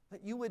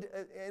 that you would,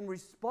 in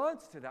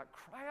response to that,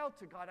 cry out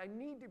to God, I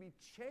need to be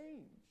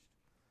changed.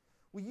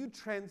 Will you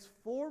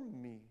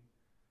transform me?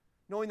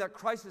 Knowing that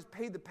Christ has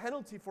paid the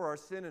penalty for our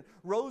sin and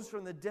rose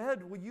from the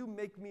dead, will you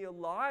make me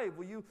alive?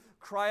 Will you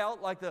cry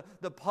out like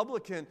the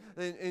publican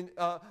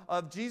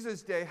of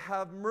Jesus' day,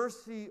 have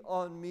mercy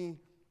on me,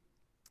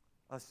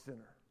 a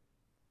sinner?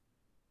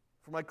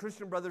 For my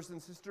Christian brothers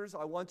and sisters,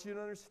 I want you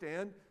to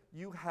understand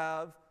you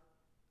have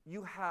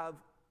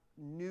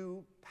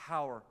new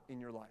power in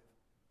your life.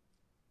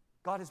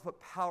 God has put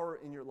power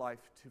in your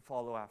life to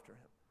follow after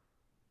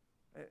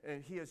Him.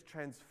 And He has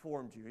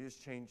transformed you. He has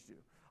changed you.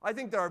 I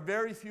think there are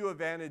very few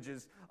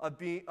advantages of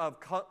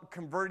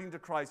converting to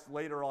Christ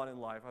later on in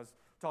life. I was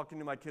talking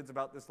to my kids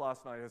about this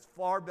last night. It's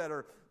far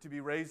better to be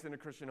raised in a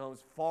Christian home.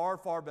 It's far,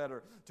 far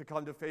better to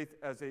come to faith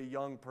as a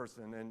young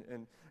person.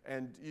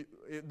 And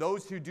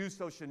those who do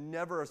so should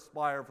never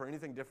aspire for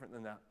anything different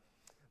than that.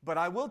 But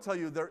I will tell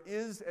you, there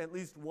is at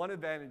least one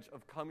advantage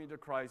of coming to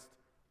Christ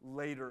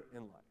later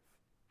in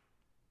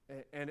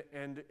life.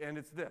 And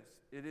it's this.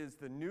 It is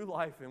the new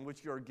life in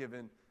which you are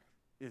given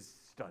is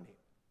stunning.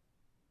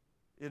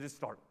 It is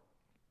startling.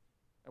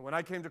 And when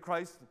I came to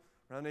Christ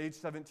around age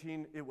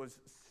 17, it was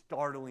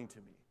startling to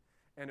me.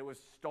 And it was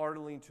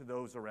startling to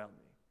those around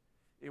me.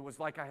 It was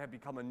like I had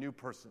become a new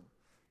person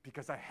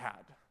because I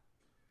had.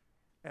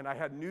 And I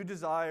had new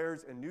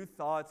desires and new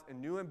thoughts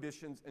and new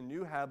ambitions and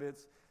new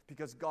habits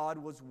because God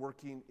was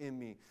working in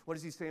me. What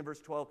does He say in verse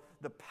 12?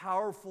 The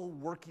powerful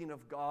working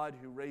of God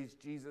who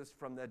raised Jesus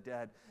from the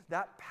dead.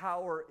 That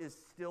power is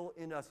still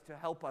in us to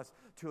help us,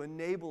 to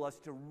enable us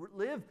to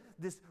live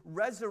this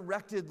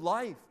resurrected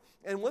life.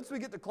 And once we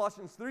get to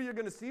Colossians 3, you're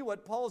going to see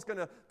what Paul is going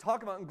to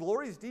talk about in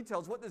glorious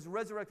details, what this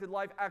resurrected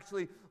life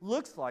actually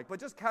looks like. But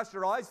just cast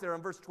your eyes there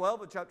on verse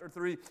 12 of chapter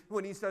 3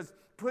 when he says,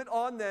 put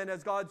on then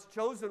as God's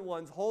chosen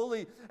ones,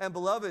 holy and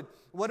beloved.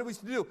 What are we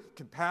to do?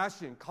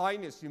 Compassion,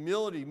 kindness,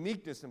 humility,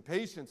 meekness, and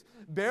patience,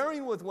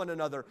 bearing with one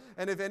another.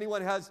 And if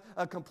anyone has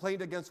a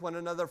complaint against one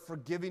another,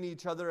 forgiving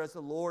each other as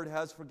the Lord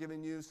has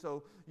forgiven you,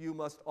 so you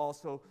must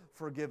also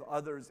forgive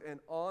others.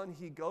 And on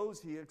he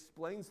goes. He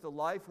explains the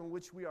life in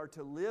which we are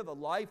to live, a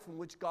life in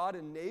which God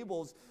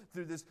enables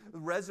through this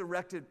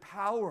resurrected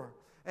power.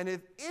 And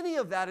if any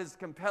of that is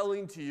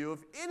compelling to you,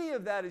 if any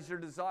of that is your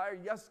desire,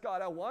 yes,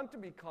 God, I want to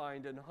be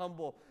kind and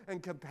humble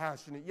and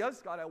compassionate.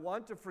 Yes, God, I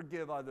want to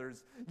forgive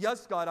others.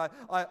 Yes, God,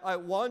 I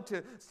want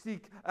to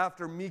seek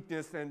after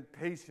meekness and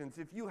patience.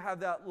 If you have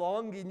that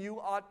longing,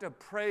 you ought to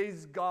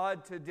praise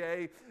God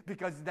today,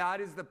 because that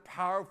is the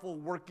powerful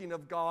working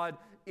of God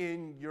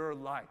in your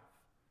life.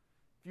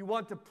 If you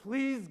want to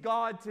please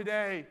God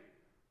today,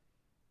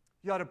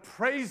 you ought to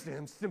praise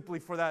Him simply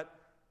for that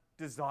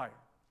desire.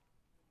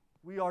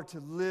 We are to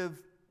live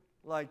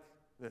like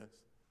this.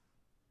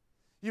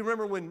 You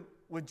remember when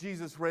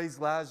Jesus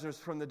raised Lazarus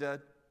from the dead?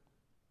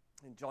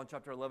 In John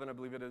chapter 11, I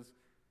believe it is.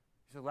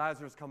 He said,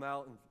 Lazarus, come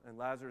out. And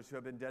Lazarus, who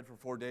had been dead for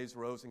 4 days,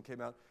 rose and came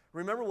out.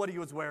 Remember what he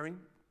was wearing?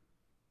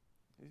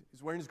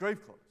 He's wearing his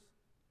grave clothes.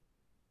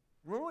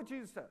 Remember what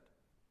Jesus said?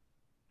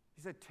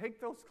 He said, take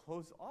those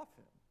clothes off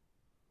him.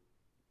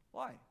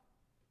 Why?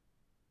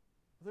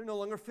 They're no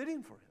longer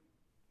fitting for him.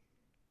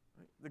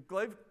 Right?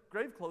 The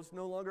grave clothes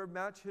no longer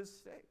match his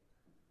state.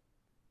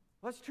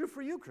 Well, that's true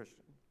for you,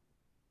 Christian.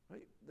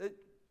 Right?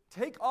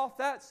 Take off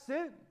that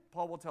sin,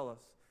 Paul will tell us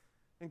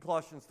in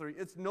Colossians 3.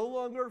 It's no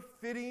longer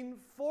fitting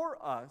for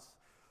us.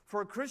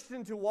 For a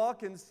Christian to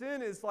walk in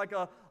sin is like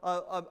a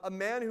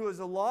man who is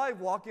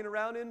alive walking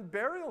around in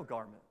burial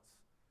garments.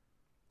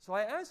 So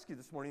I ask you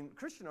this morning,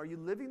 Christian, are you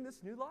living this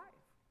new life?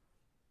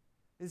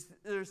 Is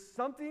there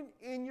something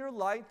in your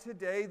life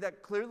today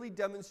that clearly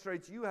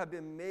demonstrates you have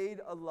been made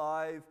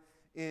alive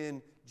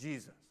in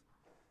Jesus?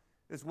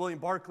 As William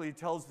Barclay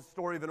tells the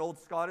story of an old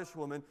Scottish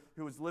woman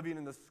who was living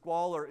in the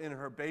squalor in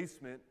her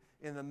basement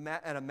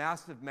at a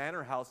massive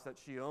manor house that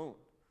she owned.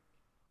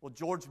 Well,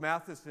 George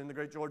Matheson, the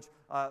great George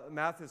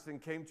Matheson,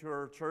 came to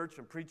her church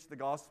and preached the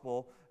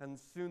gospel, and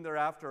soon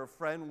thereafter a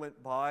friend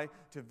went by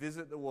to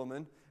visit the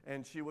woman,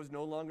 and she was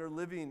no longer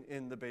living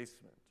in the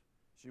basement.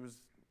 She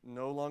was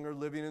no longer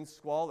living in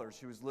squalor.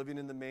 She was living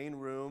in the main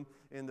room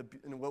in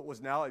what was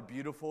now a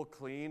beautiful,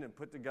 clean, and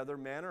put-together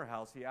manor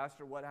house. He asked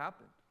her what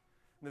happened.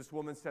 And this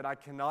woman said, I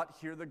cannot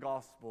hear the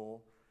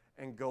gospel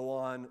and go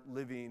on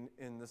living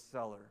in the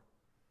cellar.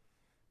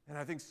 And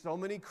I think so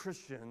many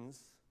Christians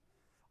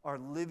are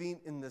living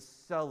in the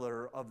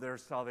cellar of their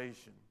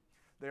salvation.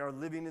 They are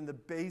living in the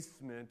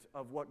basement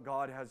of what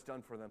God has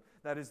done for them.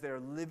 That is, they're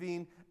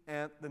living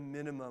at the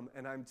minimum.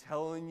 And I'm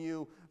telling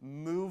you,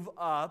 move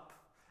up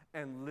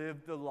and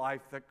live the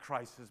life that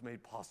Christ has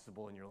made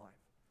possible in your life.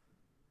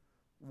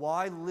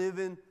 Why live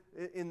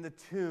in the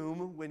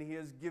tomb when He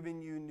has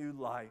given you new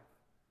life?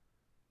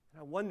 And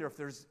I wonder if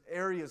there's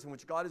areas in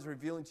which God is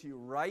revealing to you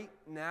right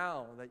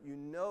now that you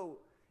know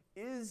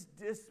is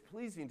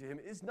displeasing to Him,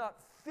 is not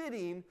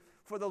fitting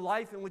for the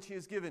life in which He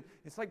has given.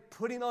 It's like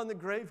putting on the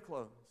grave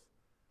clothes.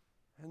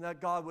 And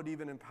that God would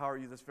even empower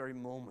you this very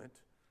moment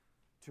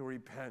to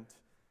repent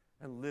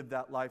and live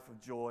that life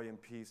of joy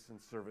and peace and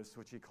service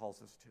which He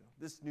calls us to.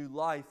 This new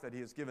life that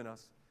He has given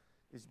us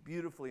is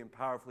beautifully and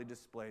powerfully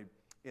displayed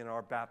in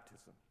our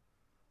baptism.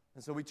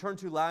 And so we turn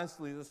to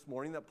lastly this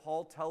morning that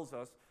Paul tells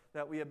us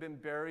that we have been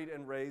buried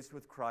and raised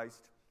with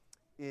Christ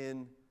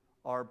in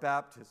our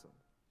baptism.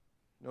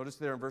 Notice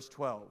there in verse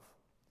 12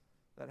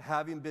 that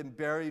having been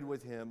buried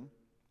with Him,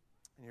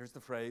 and here's the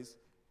phrase,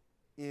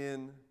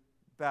 in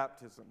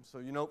baptism. So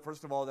you know,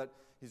 first of all, that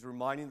he's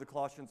reminding the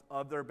Colossians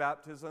of their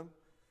baptism.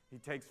 He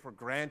takes for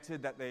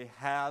granted that they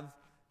have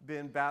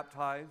been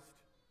baptized,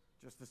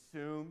 just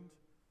assumed.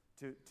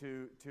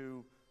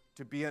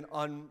 To be an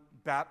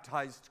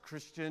unbaptized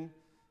Christian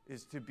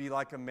is to be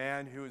like a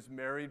man who is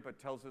married but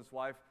tells his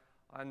wife,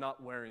 I'm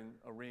not wearing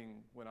a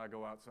ring when I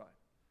go outside.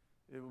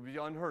 It would be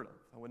unheard of.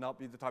 That would not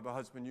be the type of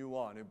husband you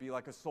want. It would be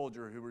like a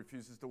soldier who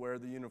refuses to wear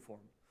the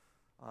uniform.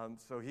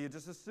 So he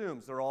just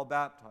assumes they're all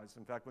baptized.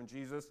 In fact, when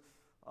Jesus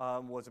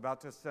was about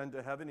to ascend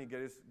to heaven, He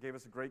gave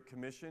us a great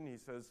commission. He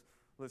says,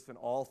 listen,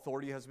 all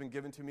authority has been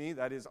given to me.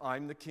 That is,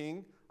 I'm the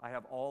king. I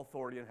have all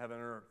authority in heaven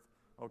and earth.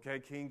 Okay,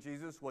 King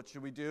Jesus, what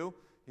should we do?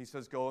 He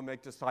says, go and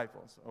make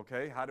disciples.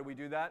 Okay, how do we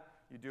do that?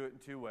 You do it in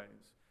two ways.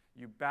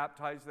 You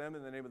baptize them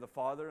in the name of the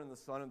Father and the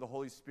Son and the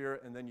Holy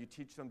Spirit, and then you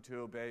teach them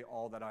to obey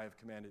all that I have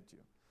commanded you.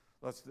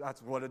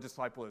 That's what a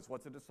disciple is.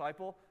 What's a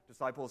disciple?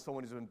 Disciple is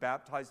someone who's been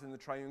baptized in the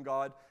triune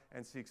God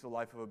and seeks a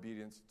life of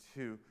obedience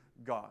to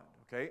God.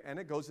 Okay, and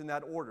it goes in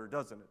that order,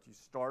 doesn't it? You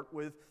start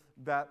with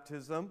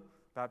baptism.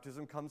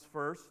 Baptism comes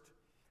first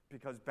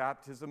because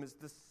baptism is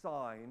the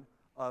sign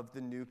of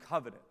the new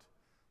covenant.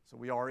 So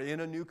we are in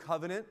a new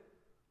covenant.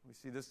 We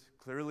see this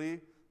clearly,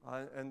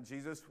 and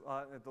Jesus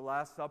at the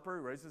Last Supper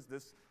raises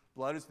this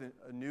blood is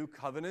a new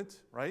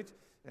covenant, right?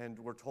 And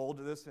we're told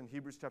this in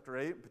Hebrews chapter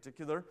 8 in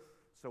particular.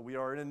 So we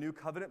are in a new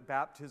covenant.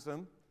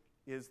 Baptism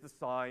is the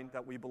sign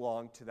that we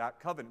belong to that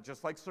covenant.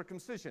 Just like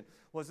circumcision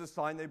was a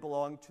sign they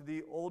belonged to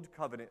the old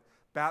covenant.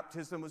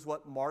 Baptism is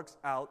what marks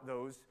out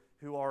those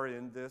who are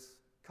in this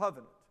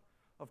covenant.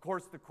 Of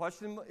course, the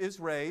question is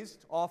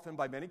raised often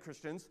by many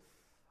Christians,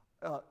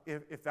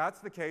 if that's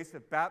the case,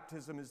 if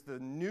baptism is the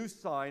new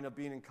sign of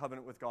being in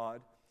covenant with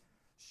God,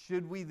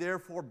 should we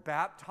therefore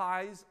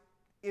baptize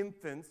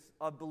infants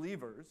of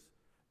believers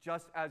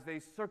just as they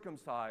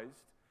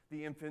circumcised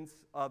the infants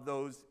of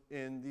those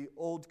in the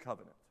old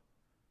covenant?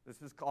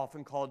 This is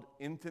often called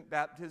infant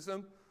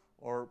baptism,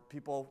 or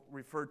people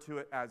refer to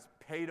it as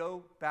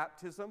pedo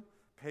baptism.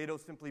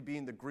 Pedo simply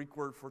being the Greek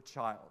word for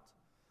child.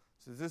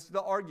 So this is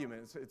the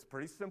argument. It's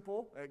pretty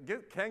simple.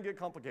 It can get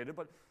complicated,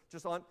 but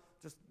just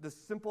the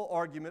simple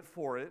argument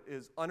for it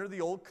is under the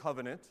old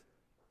covenant,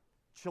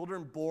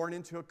 children born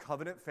into a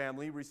covenant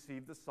family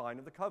receive the sign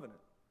of the covenant.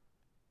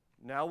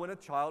 Now when a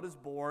child is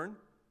born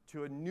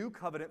to a new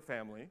covenant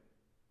family,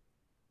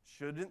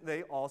 shouldn't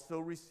they also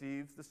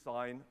receive the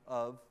sign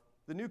of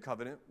the new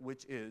covenant,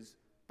 which is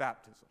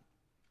baptism?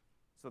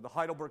 So the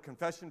Heidelberg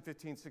Confession,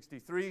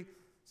 1563,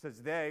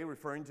 says they,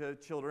 referring to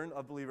children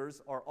of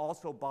believers, are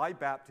also by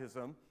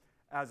baptism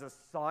as a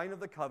sign of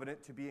the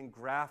covenant to be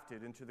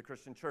engrafted into the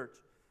Christian church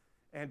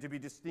and to be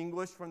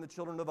distinguished from the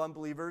children of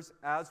unbelievers,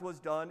 as was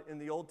done in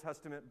the Old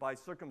Testament by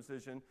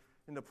circumcision,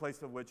 in the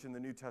place of which in the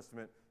New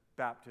Testament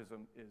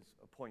baptism is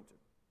appointed.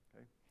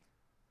 Okay?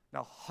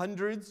 Now,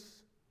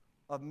 hundreds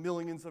of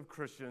millions of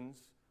Christians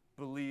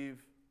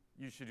believe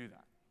you should do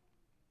that.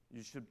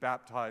 You should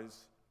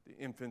baptize the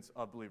infants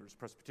of believers.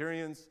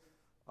 Presbyterians,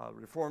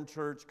 Reformed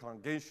Church,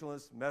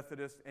 Congregationalists,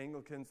 Methodists,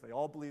 Anglicans, they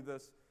all believe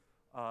this.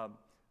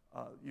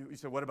 You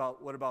said, what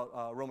about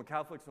Roman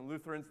Catholics and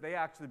Lutherans? They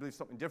actually believe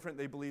something different.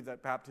 They believe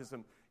that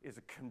baptism is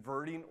a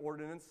converting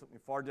ordinance, something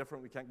far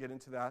different. We can't get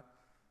into that.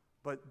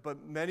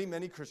 But many,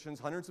 many Christians,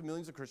 hundreds of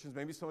millions of Christians,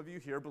 maybe some of you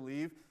here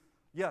believe,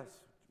 yes,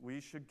 we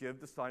should give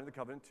the sign of the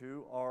covenant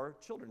to our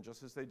children,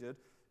 just as they did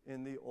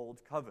in the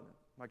old covenant.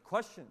 My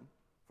question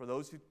for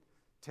those who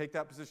take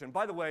that position,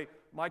 by the way,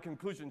 my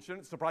conclusion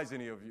shouldn't surprise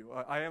any of you.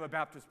 I am a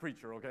Baptist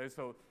preacher, okay?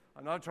 So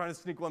I'm not trying to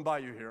sneak one by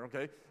you here,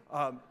 okay?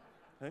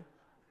 Okay?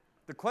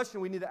 The question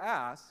we need to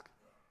ask,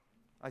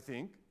 I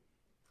think,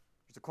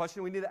 there's a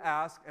question we need to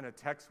ask and a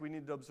text we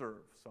need to observe.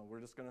 So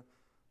this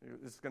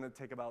is going to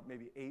take about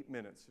maybe 8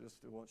 minutes. It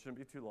shouldn't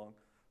be too long.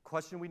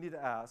 Question we need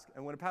to ask,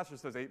 and when a pastor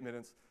says 8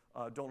 minutes,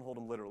 don't hold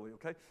them literally,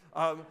 okay?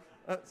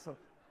 So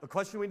the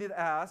question we need to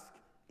ask,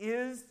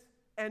 is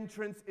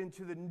entrance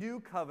into the new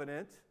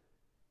covenant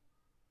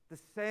the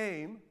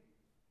same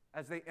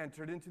as they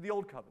entered into the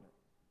old covenant?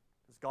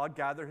 Does God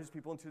gather his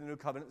people into the new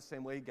covenant the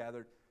same way he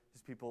gathered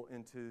his people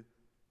into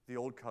the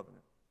old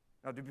covenant?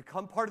 Now, to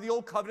become part of the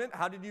old covenant,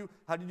 how did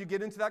you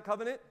get into that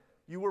covenant?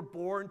 You were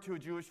born to a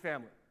Jewish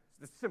family.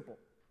 It's simple.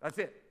 That's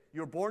it.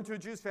 You were born to a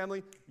Jewish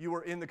family. You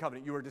were in the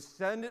covenant. You were a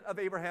descendant of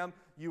Abraham.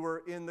 You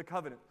were in the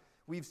covenant.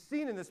 We've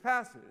seen in this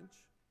passage,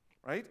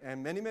 right,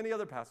 and many, many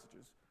other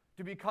passages,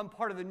 to become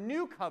part of the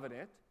new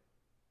covenant,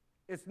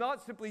 it's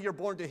not simply you're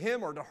born to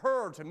him or to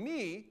her or to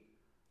me,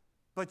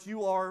 but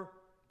you are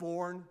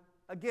born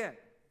again.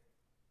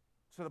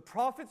 So the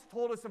prophets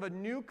told us of a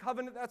new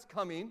covenant that's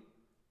coming,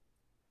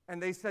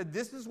 and they said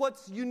this is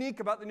what's unique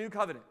about the new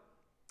covenant.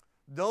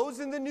 Those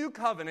in the new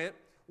covenant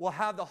will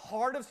have the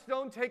heart of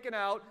stone taken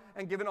out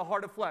and given a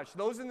heart of flesh.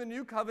 Those in the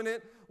new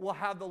covenant will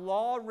have the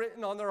law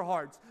written on their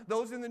hearts.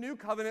 Those in the new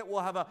covenant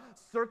will have a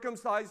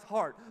circumcised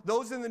heart.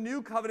 Those in the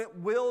new covenant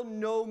will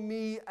know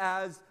me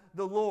as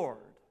the Lord.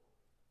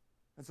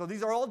 And so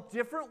these are all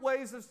different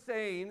ways of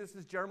saying, this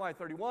is Jeremiah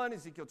 31,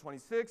 Ezekiel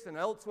 26, and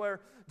elsewhere,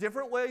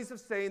 different ways of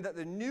saying that in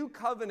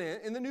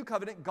the new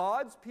covenant,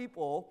 God's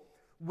people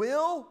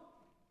will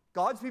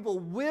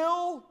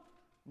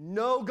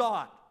know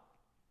God.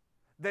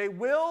 They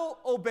will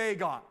obey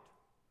God.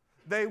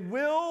 They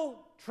will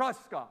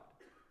trust God.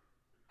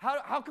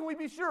 How can we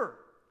be sure?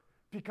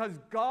 Because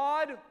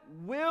God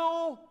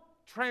will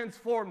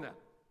transform them,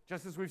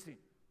 just as we've seen.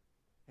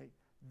 Okay?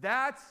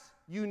 That's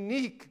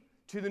unique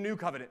to the new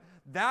covenant.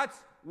 That's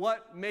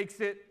what makes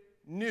it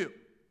new.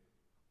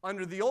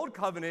 Under the old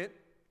covenant,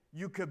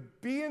 you could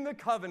be in the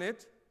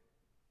covenant,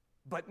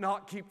 but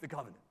not keep the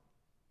covenant.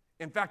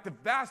 In fact, the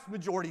vast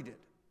majority did.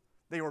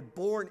 They were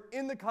born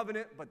in the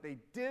covenant, but they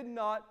did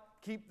not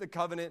keep the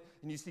covenant.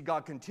 And you see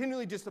God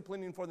continually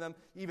disciplining for them,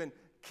 even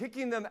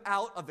kicking them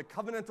out of the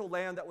covenantal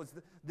land that was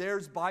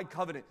theirs by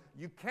covenant.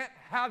 You can't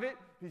have it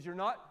because you're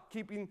not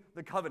keeping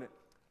the covenant.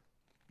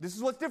 This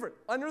is what's different.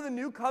 Under the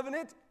new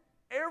covenant,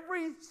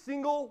 every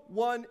single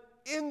one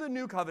in the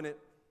new covenant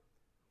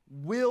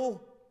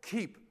will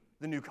keep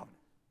the new covenant.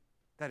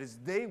 That is,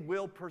 they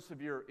will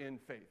persevere in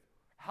faith.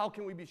 How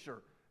can we be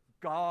sure?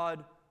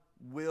 God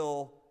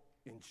will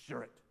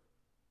ensure it.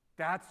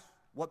 That's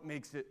what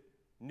makes it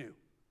new.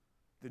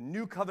 The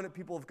new covenant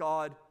people of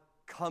God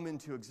come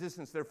into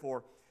existence,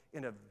 therefore,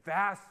 in a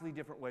vastly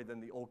different way than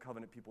the old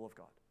covenant people of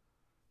God.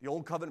 The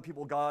old covenant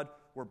people of God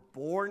were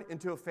born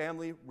into a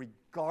family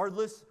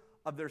regardless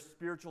of their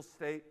spiritual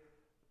state.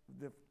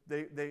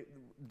 They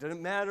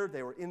didn't matter.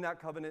 They were in that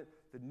covenant.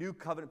 The new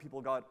covenant people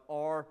of God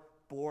are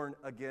born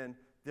again.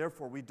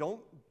 Therefore, we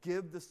don't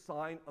give the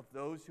sign of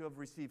those who have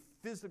received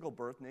physical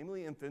birth,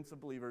 namely infants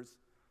of believers,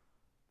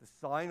 the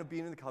sign of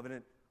being in the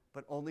covenant,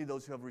 but only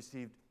those who have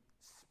received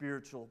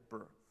spiritual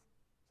birth.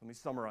 Let me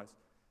summarize.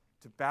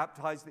 To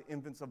baptize the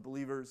infants of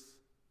believers,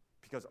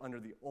 because under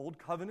the old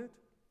covenant,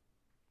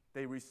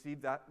 they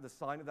received the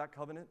sign of that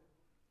covenant,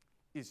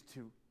 is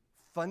to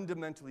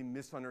fundamentally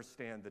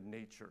misunderstand the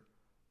nature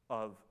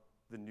of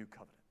the new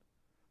covenant.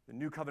 The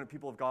new covenant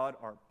people of God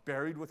are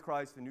buried with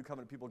Christ. The new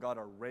covenant people of God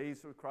are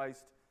raised with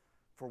Christ,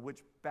 for which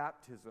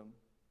baptism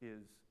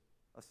is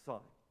a sign.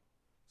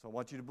 So I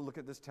want you to look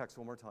at this text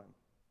one more time.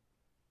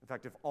 In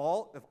fact, if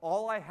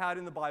all I had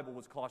in the Bible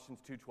was Colossians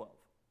 2:12,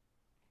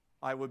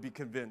 I would be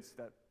convinced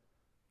that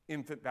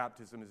infant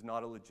baptism is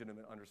not a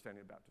legitimate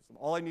understanding of baptism.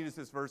 All I need is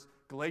this verse.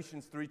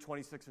 Galatians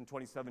 3:26 and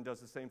 27 does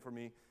the same for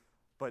me.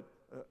 But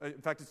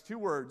in fact, it's two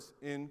words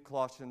in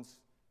Colossians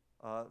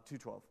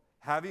 2:12.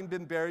 Having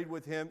been buried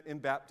with him in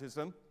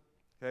baptism,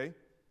 okay,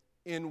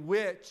 in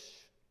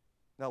which,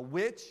 now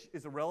which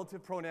is a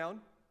relative pronoun,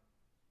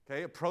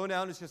 okay? A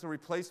pronoun is just a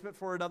replacement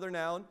for another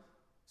noun.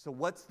 So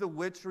what's the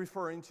which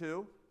referring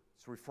to?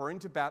 It's referring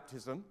to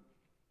baptism,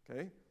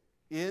 okay?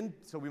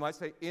 So we might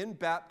say, in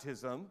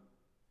baptism,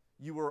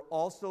 you were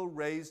also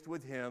raised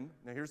with him.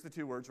 Now here's the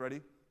two words,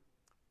 ready?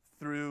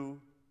 Through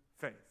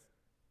faith.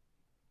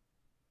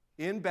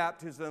 In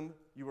baptism,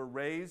 you were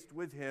raised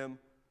with him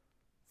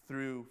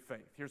through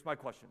faith. Here's my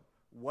question.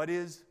 What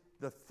is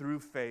the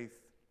through faith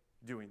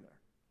doing there?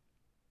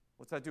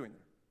 What's that doing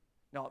there?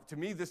 Now, to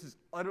me, this is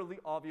utterly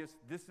obvious.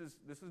 This is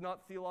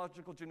not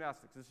theological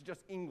gymnastics. This is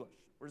just English.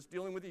 We're just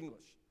dealing with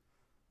English,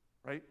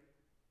 right?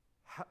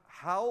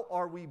 How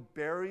are we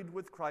buried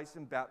with Christ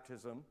in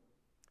baptism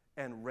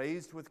and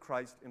raised with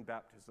Christ in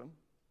baptism?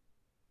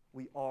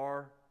 We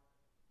are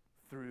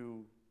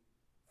through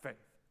faith,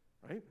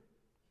 right?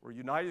 We're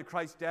united to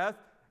Christ's death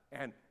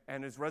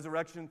and his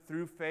resurrection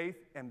through faith,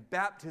 and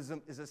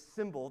baptism is a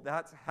symbol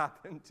that's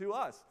happened to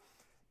us.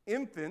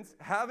 Infants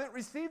haven't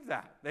received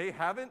that. They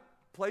haven't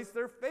placed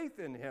their faith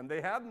in him. They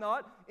have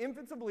not,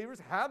 infants of believers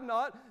have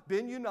not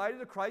been united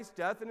to Christ's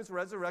death and his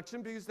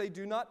resurrection because they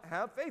do not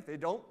have faith. They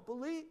don't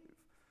believe.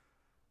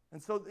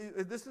 And so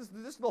this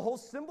is the whole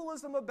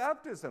symbolism of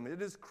baptism.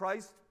 It is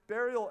Christ's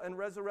burial and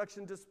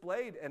resurrection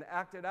displayed and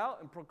acted out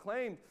and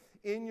proclaimed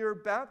in your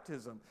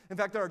baptism. In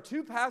fact, there are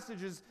two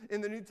passages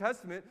in the New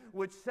Testament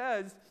which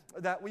says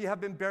that we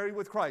have been buried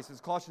with Christ. It's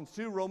Colossians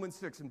 2, Romans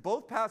 6. In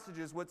both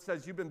passages, what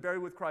says you've been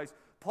buried with Christ,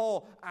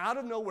 Paul, out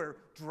of nowhere,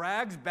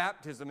 drags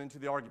baptism into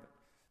the argument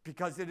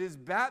because it is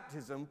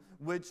baptism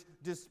which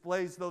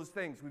displays those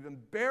things. We've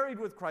been buried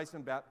with Christ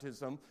in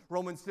baptism.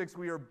 Romans 6,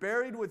 we are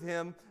buried with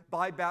him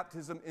by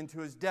baptism into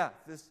his death.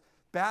 This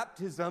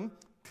baptism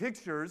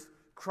pictures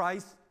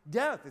Christ's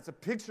death. It's a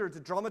picture, it's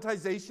a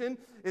dramatization,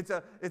 it's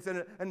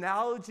an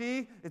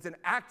analogy, it's an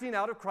acting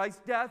out of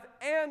Christ's death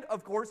and,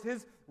 of course,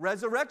 his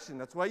resurrection.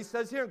 That's why he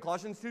says here in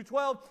Colossians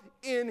 2:12,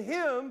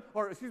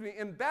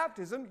 in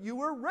baptism, you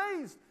were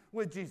raised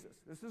with Jesus.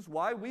 This is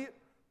why we,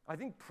 I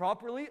think,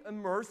 properly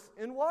immerse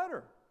in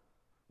water.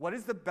 What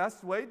is the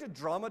best way to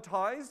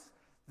dramatize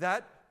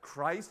that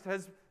Christ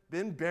has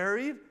been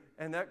buried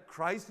and that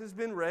Christ has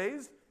been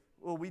raised?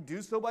 Well, we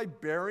do so by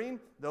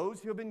burying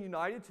those who have been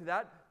united to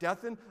that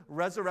death and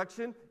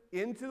resurrection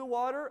into the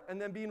water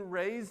and then being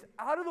raised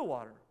out of the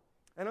water.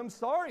 And I'm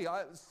sorry,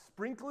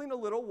 sprinkling a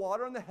little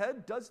water on the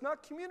head does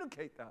not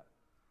communicate that.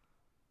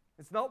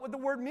 It's not what the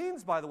word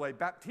means, by the way.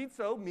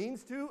 Baptizo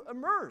means to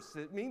immerse.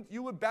 It means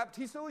you would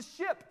baptizo a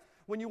ship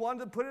when you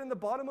wanted to put it in the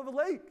bottom of a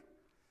lake.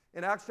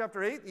 In Acts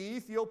chapter 8, the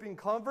Ethiopian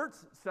convert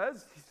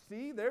says,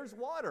 see, there's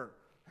water,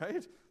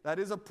 right? That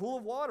is a pool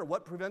of water.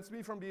 What prevents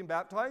me from being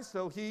baptized?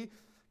 So he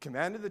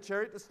commanded the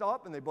chariot to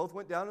stop, and they both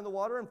went down in the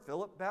water, and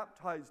Philip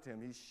baptized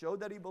him. He showed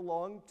that he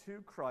belonged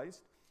to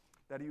Christ,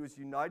 that he was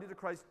united to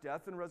Christ's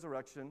death and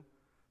resurrection,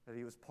 that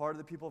he was part of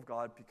the people of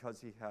God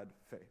because he had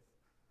faith.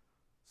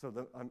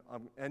 So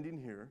I'm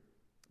ending here.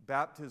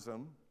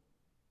 Baptism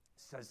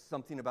says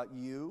something about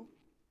you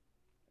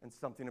and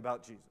something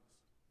about Jesus.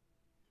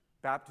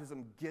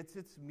 Baptism gets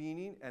its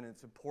meaning and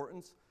its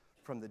importance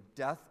from the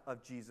death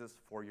of Jesus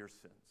for your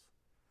sins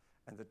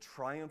and the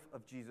triumph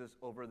of Jesus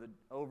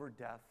over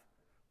death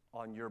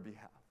on your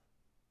behalf.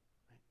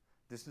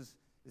 Right?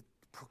 It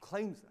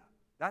proclaims that.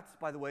 That's,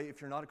 by the way,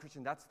 if you're not a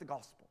Christian, that's the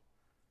gospel.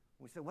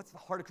 We say, what's the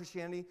heart of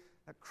Christianity?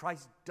 That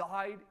Christ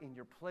died in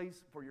your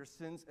place for your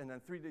sins, and then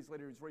 3 days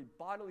later, he was raised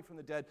bodily from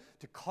the dead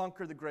to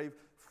conquer the grave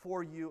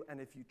for you. And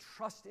if you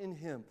trust in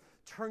him,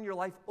 turn your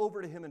life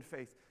over to him in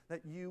faith,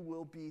 that you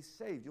will be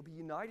saved. You'll be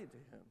united to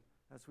him,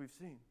 as we've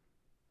seen.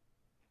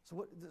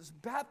 So this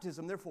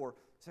baptism, therefore,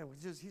 say, well,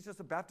 he's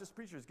just a Baptist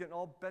preacher. He's getting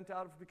all bent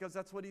out because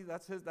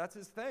that's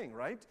his thing,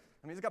 right?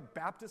 I mean, he's got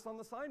Baptist on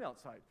the sign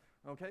outside,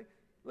 okay?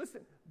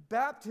 Listen,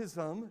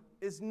 baptism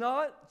is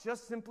not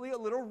just simply a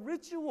little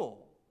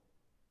ritual.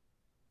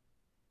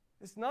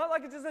 It's not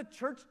like it's just a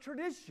church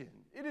tradition.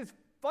 It is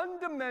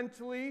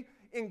fundamentally,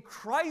 in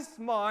Christ's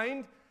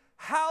mind,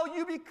 how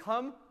you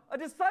become a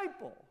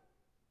disciple.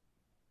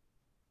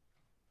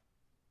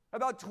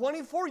 About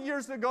 24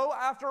 years ago,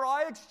 after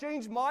I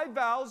exchanged my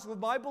vows with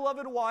my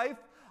beloved wife,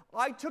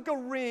 I took a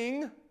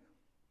ring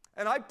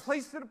and I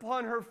placed it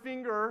upon her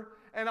finger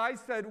and I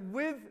said,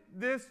 "With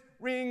this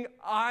ring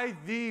I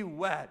thee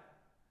wed."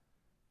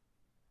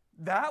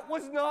 That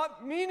was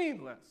not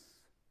meaningless.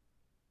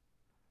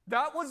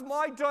 That was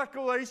my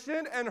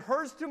declaration and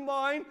hers to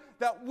mine,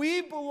 that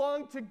we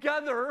belong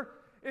together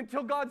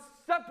until God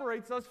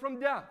separates us from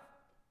death.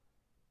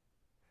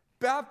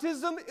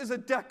 Baptism is a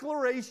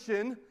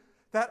declaration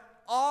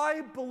that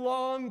I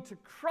belong to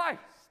Christ.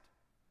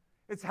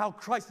 It's how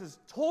Christ has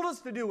told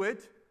us to do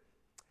it,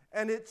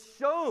 and it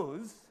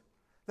shows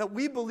that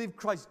we believe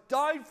Christ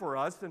died for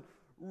us and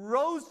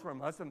rose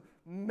from us, and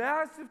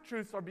massive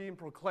truths are being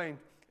proclaimed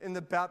in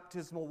the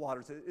baptismal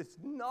waters. It's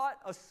not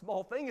a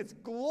small thing, it's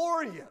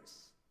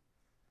glorious.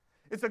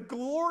 It's a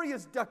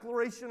glorious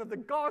declaration of the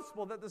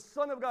gospel that the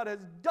Son of God has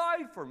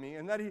died for me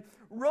and that he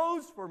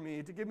rose for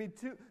me to give me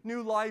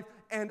new life,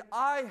 and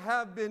I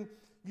have been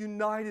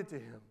united to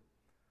him.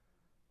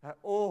 That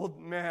old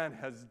man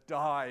has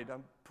died.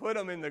 Put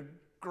him in the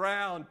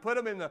ground, put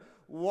him in the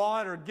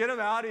water, get him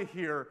out of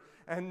here.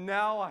 And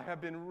now I have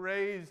been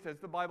raised, as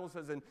the Bible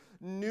says, in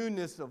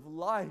newness of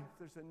life.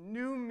 There's a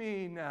new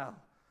me now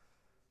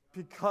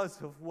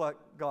because of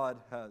what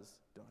God has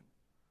done.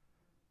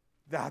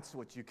 That's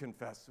what you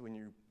confess when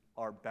you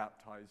are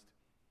baptized.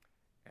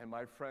 And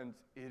my friends,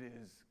 it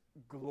is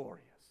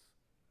glorious.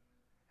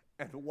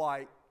 And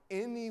why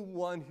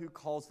anyone who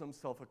calls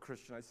himself a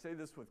Christian, I say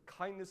this with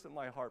kindness in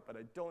my heart, but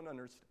I don't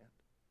understand,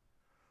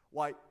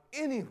 why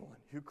anyone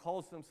who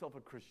calls himself a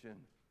Christian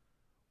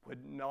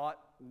would not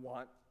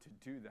want to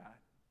do that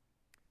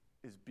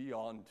is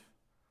beyond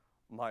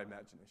my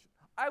imagination.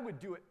 I would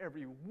do it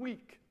every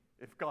week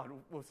if God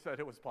said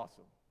it was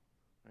possible.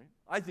 Right?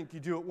 I think you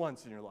do it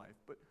once in your life,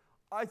 but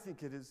I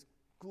think it is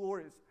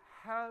glorious.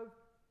 Have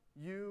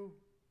you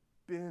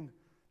been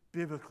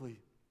biblically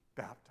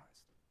baptized?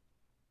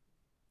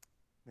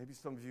 Maybe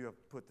some of you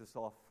have put this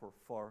off for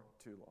far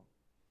too long.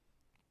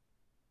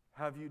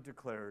 Have you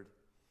declared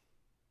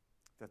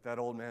that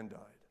old man died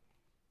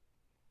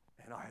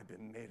and I have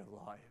been made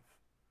alive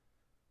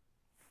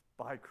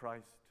by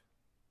Christ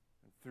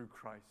and through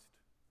Christ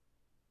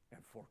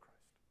and for Christ?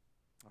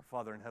 Our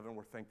Father in heaven,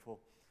 we're thankful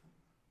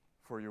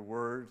for your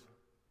word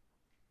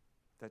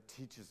that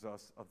teaches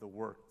us of the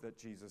work that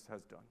Jesus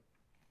has done.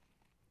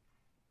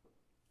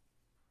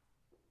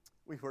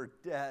 We were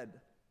dead.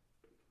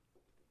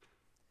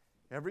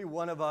 Every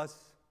one of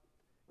us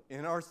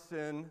in our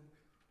sin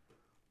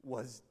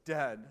was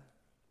dead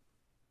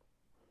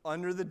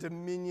under the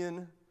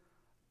dominion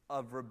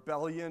of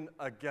rebellion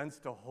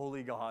against a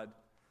holy God.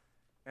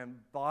 And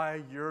by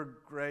your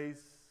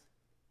grace,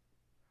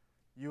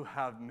 you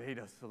have made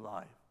us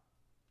alive.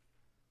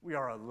 We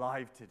are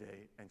alive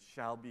today and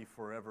shall be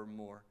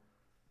forevermore.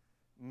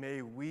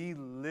 May we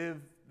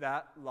live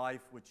that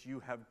life which you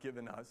have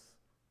given us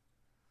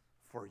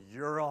for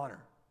your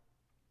honor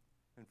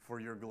and for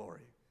your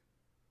glory.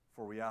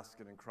 For we ask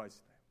it in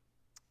Christ's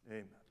name.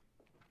 Amen.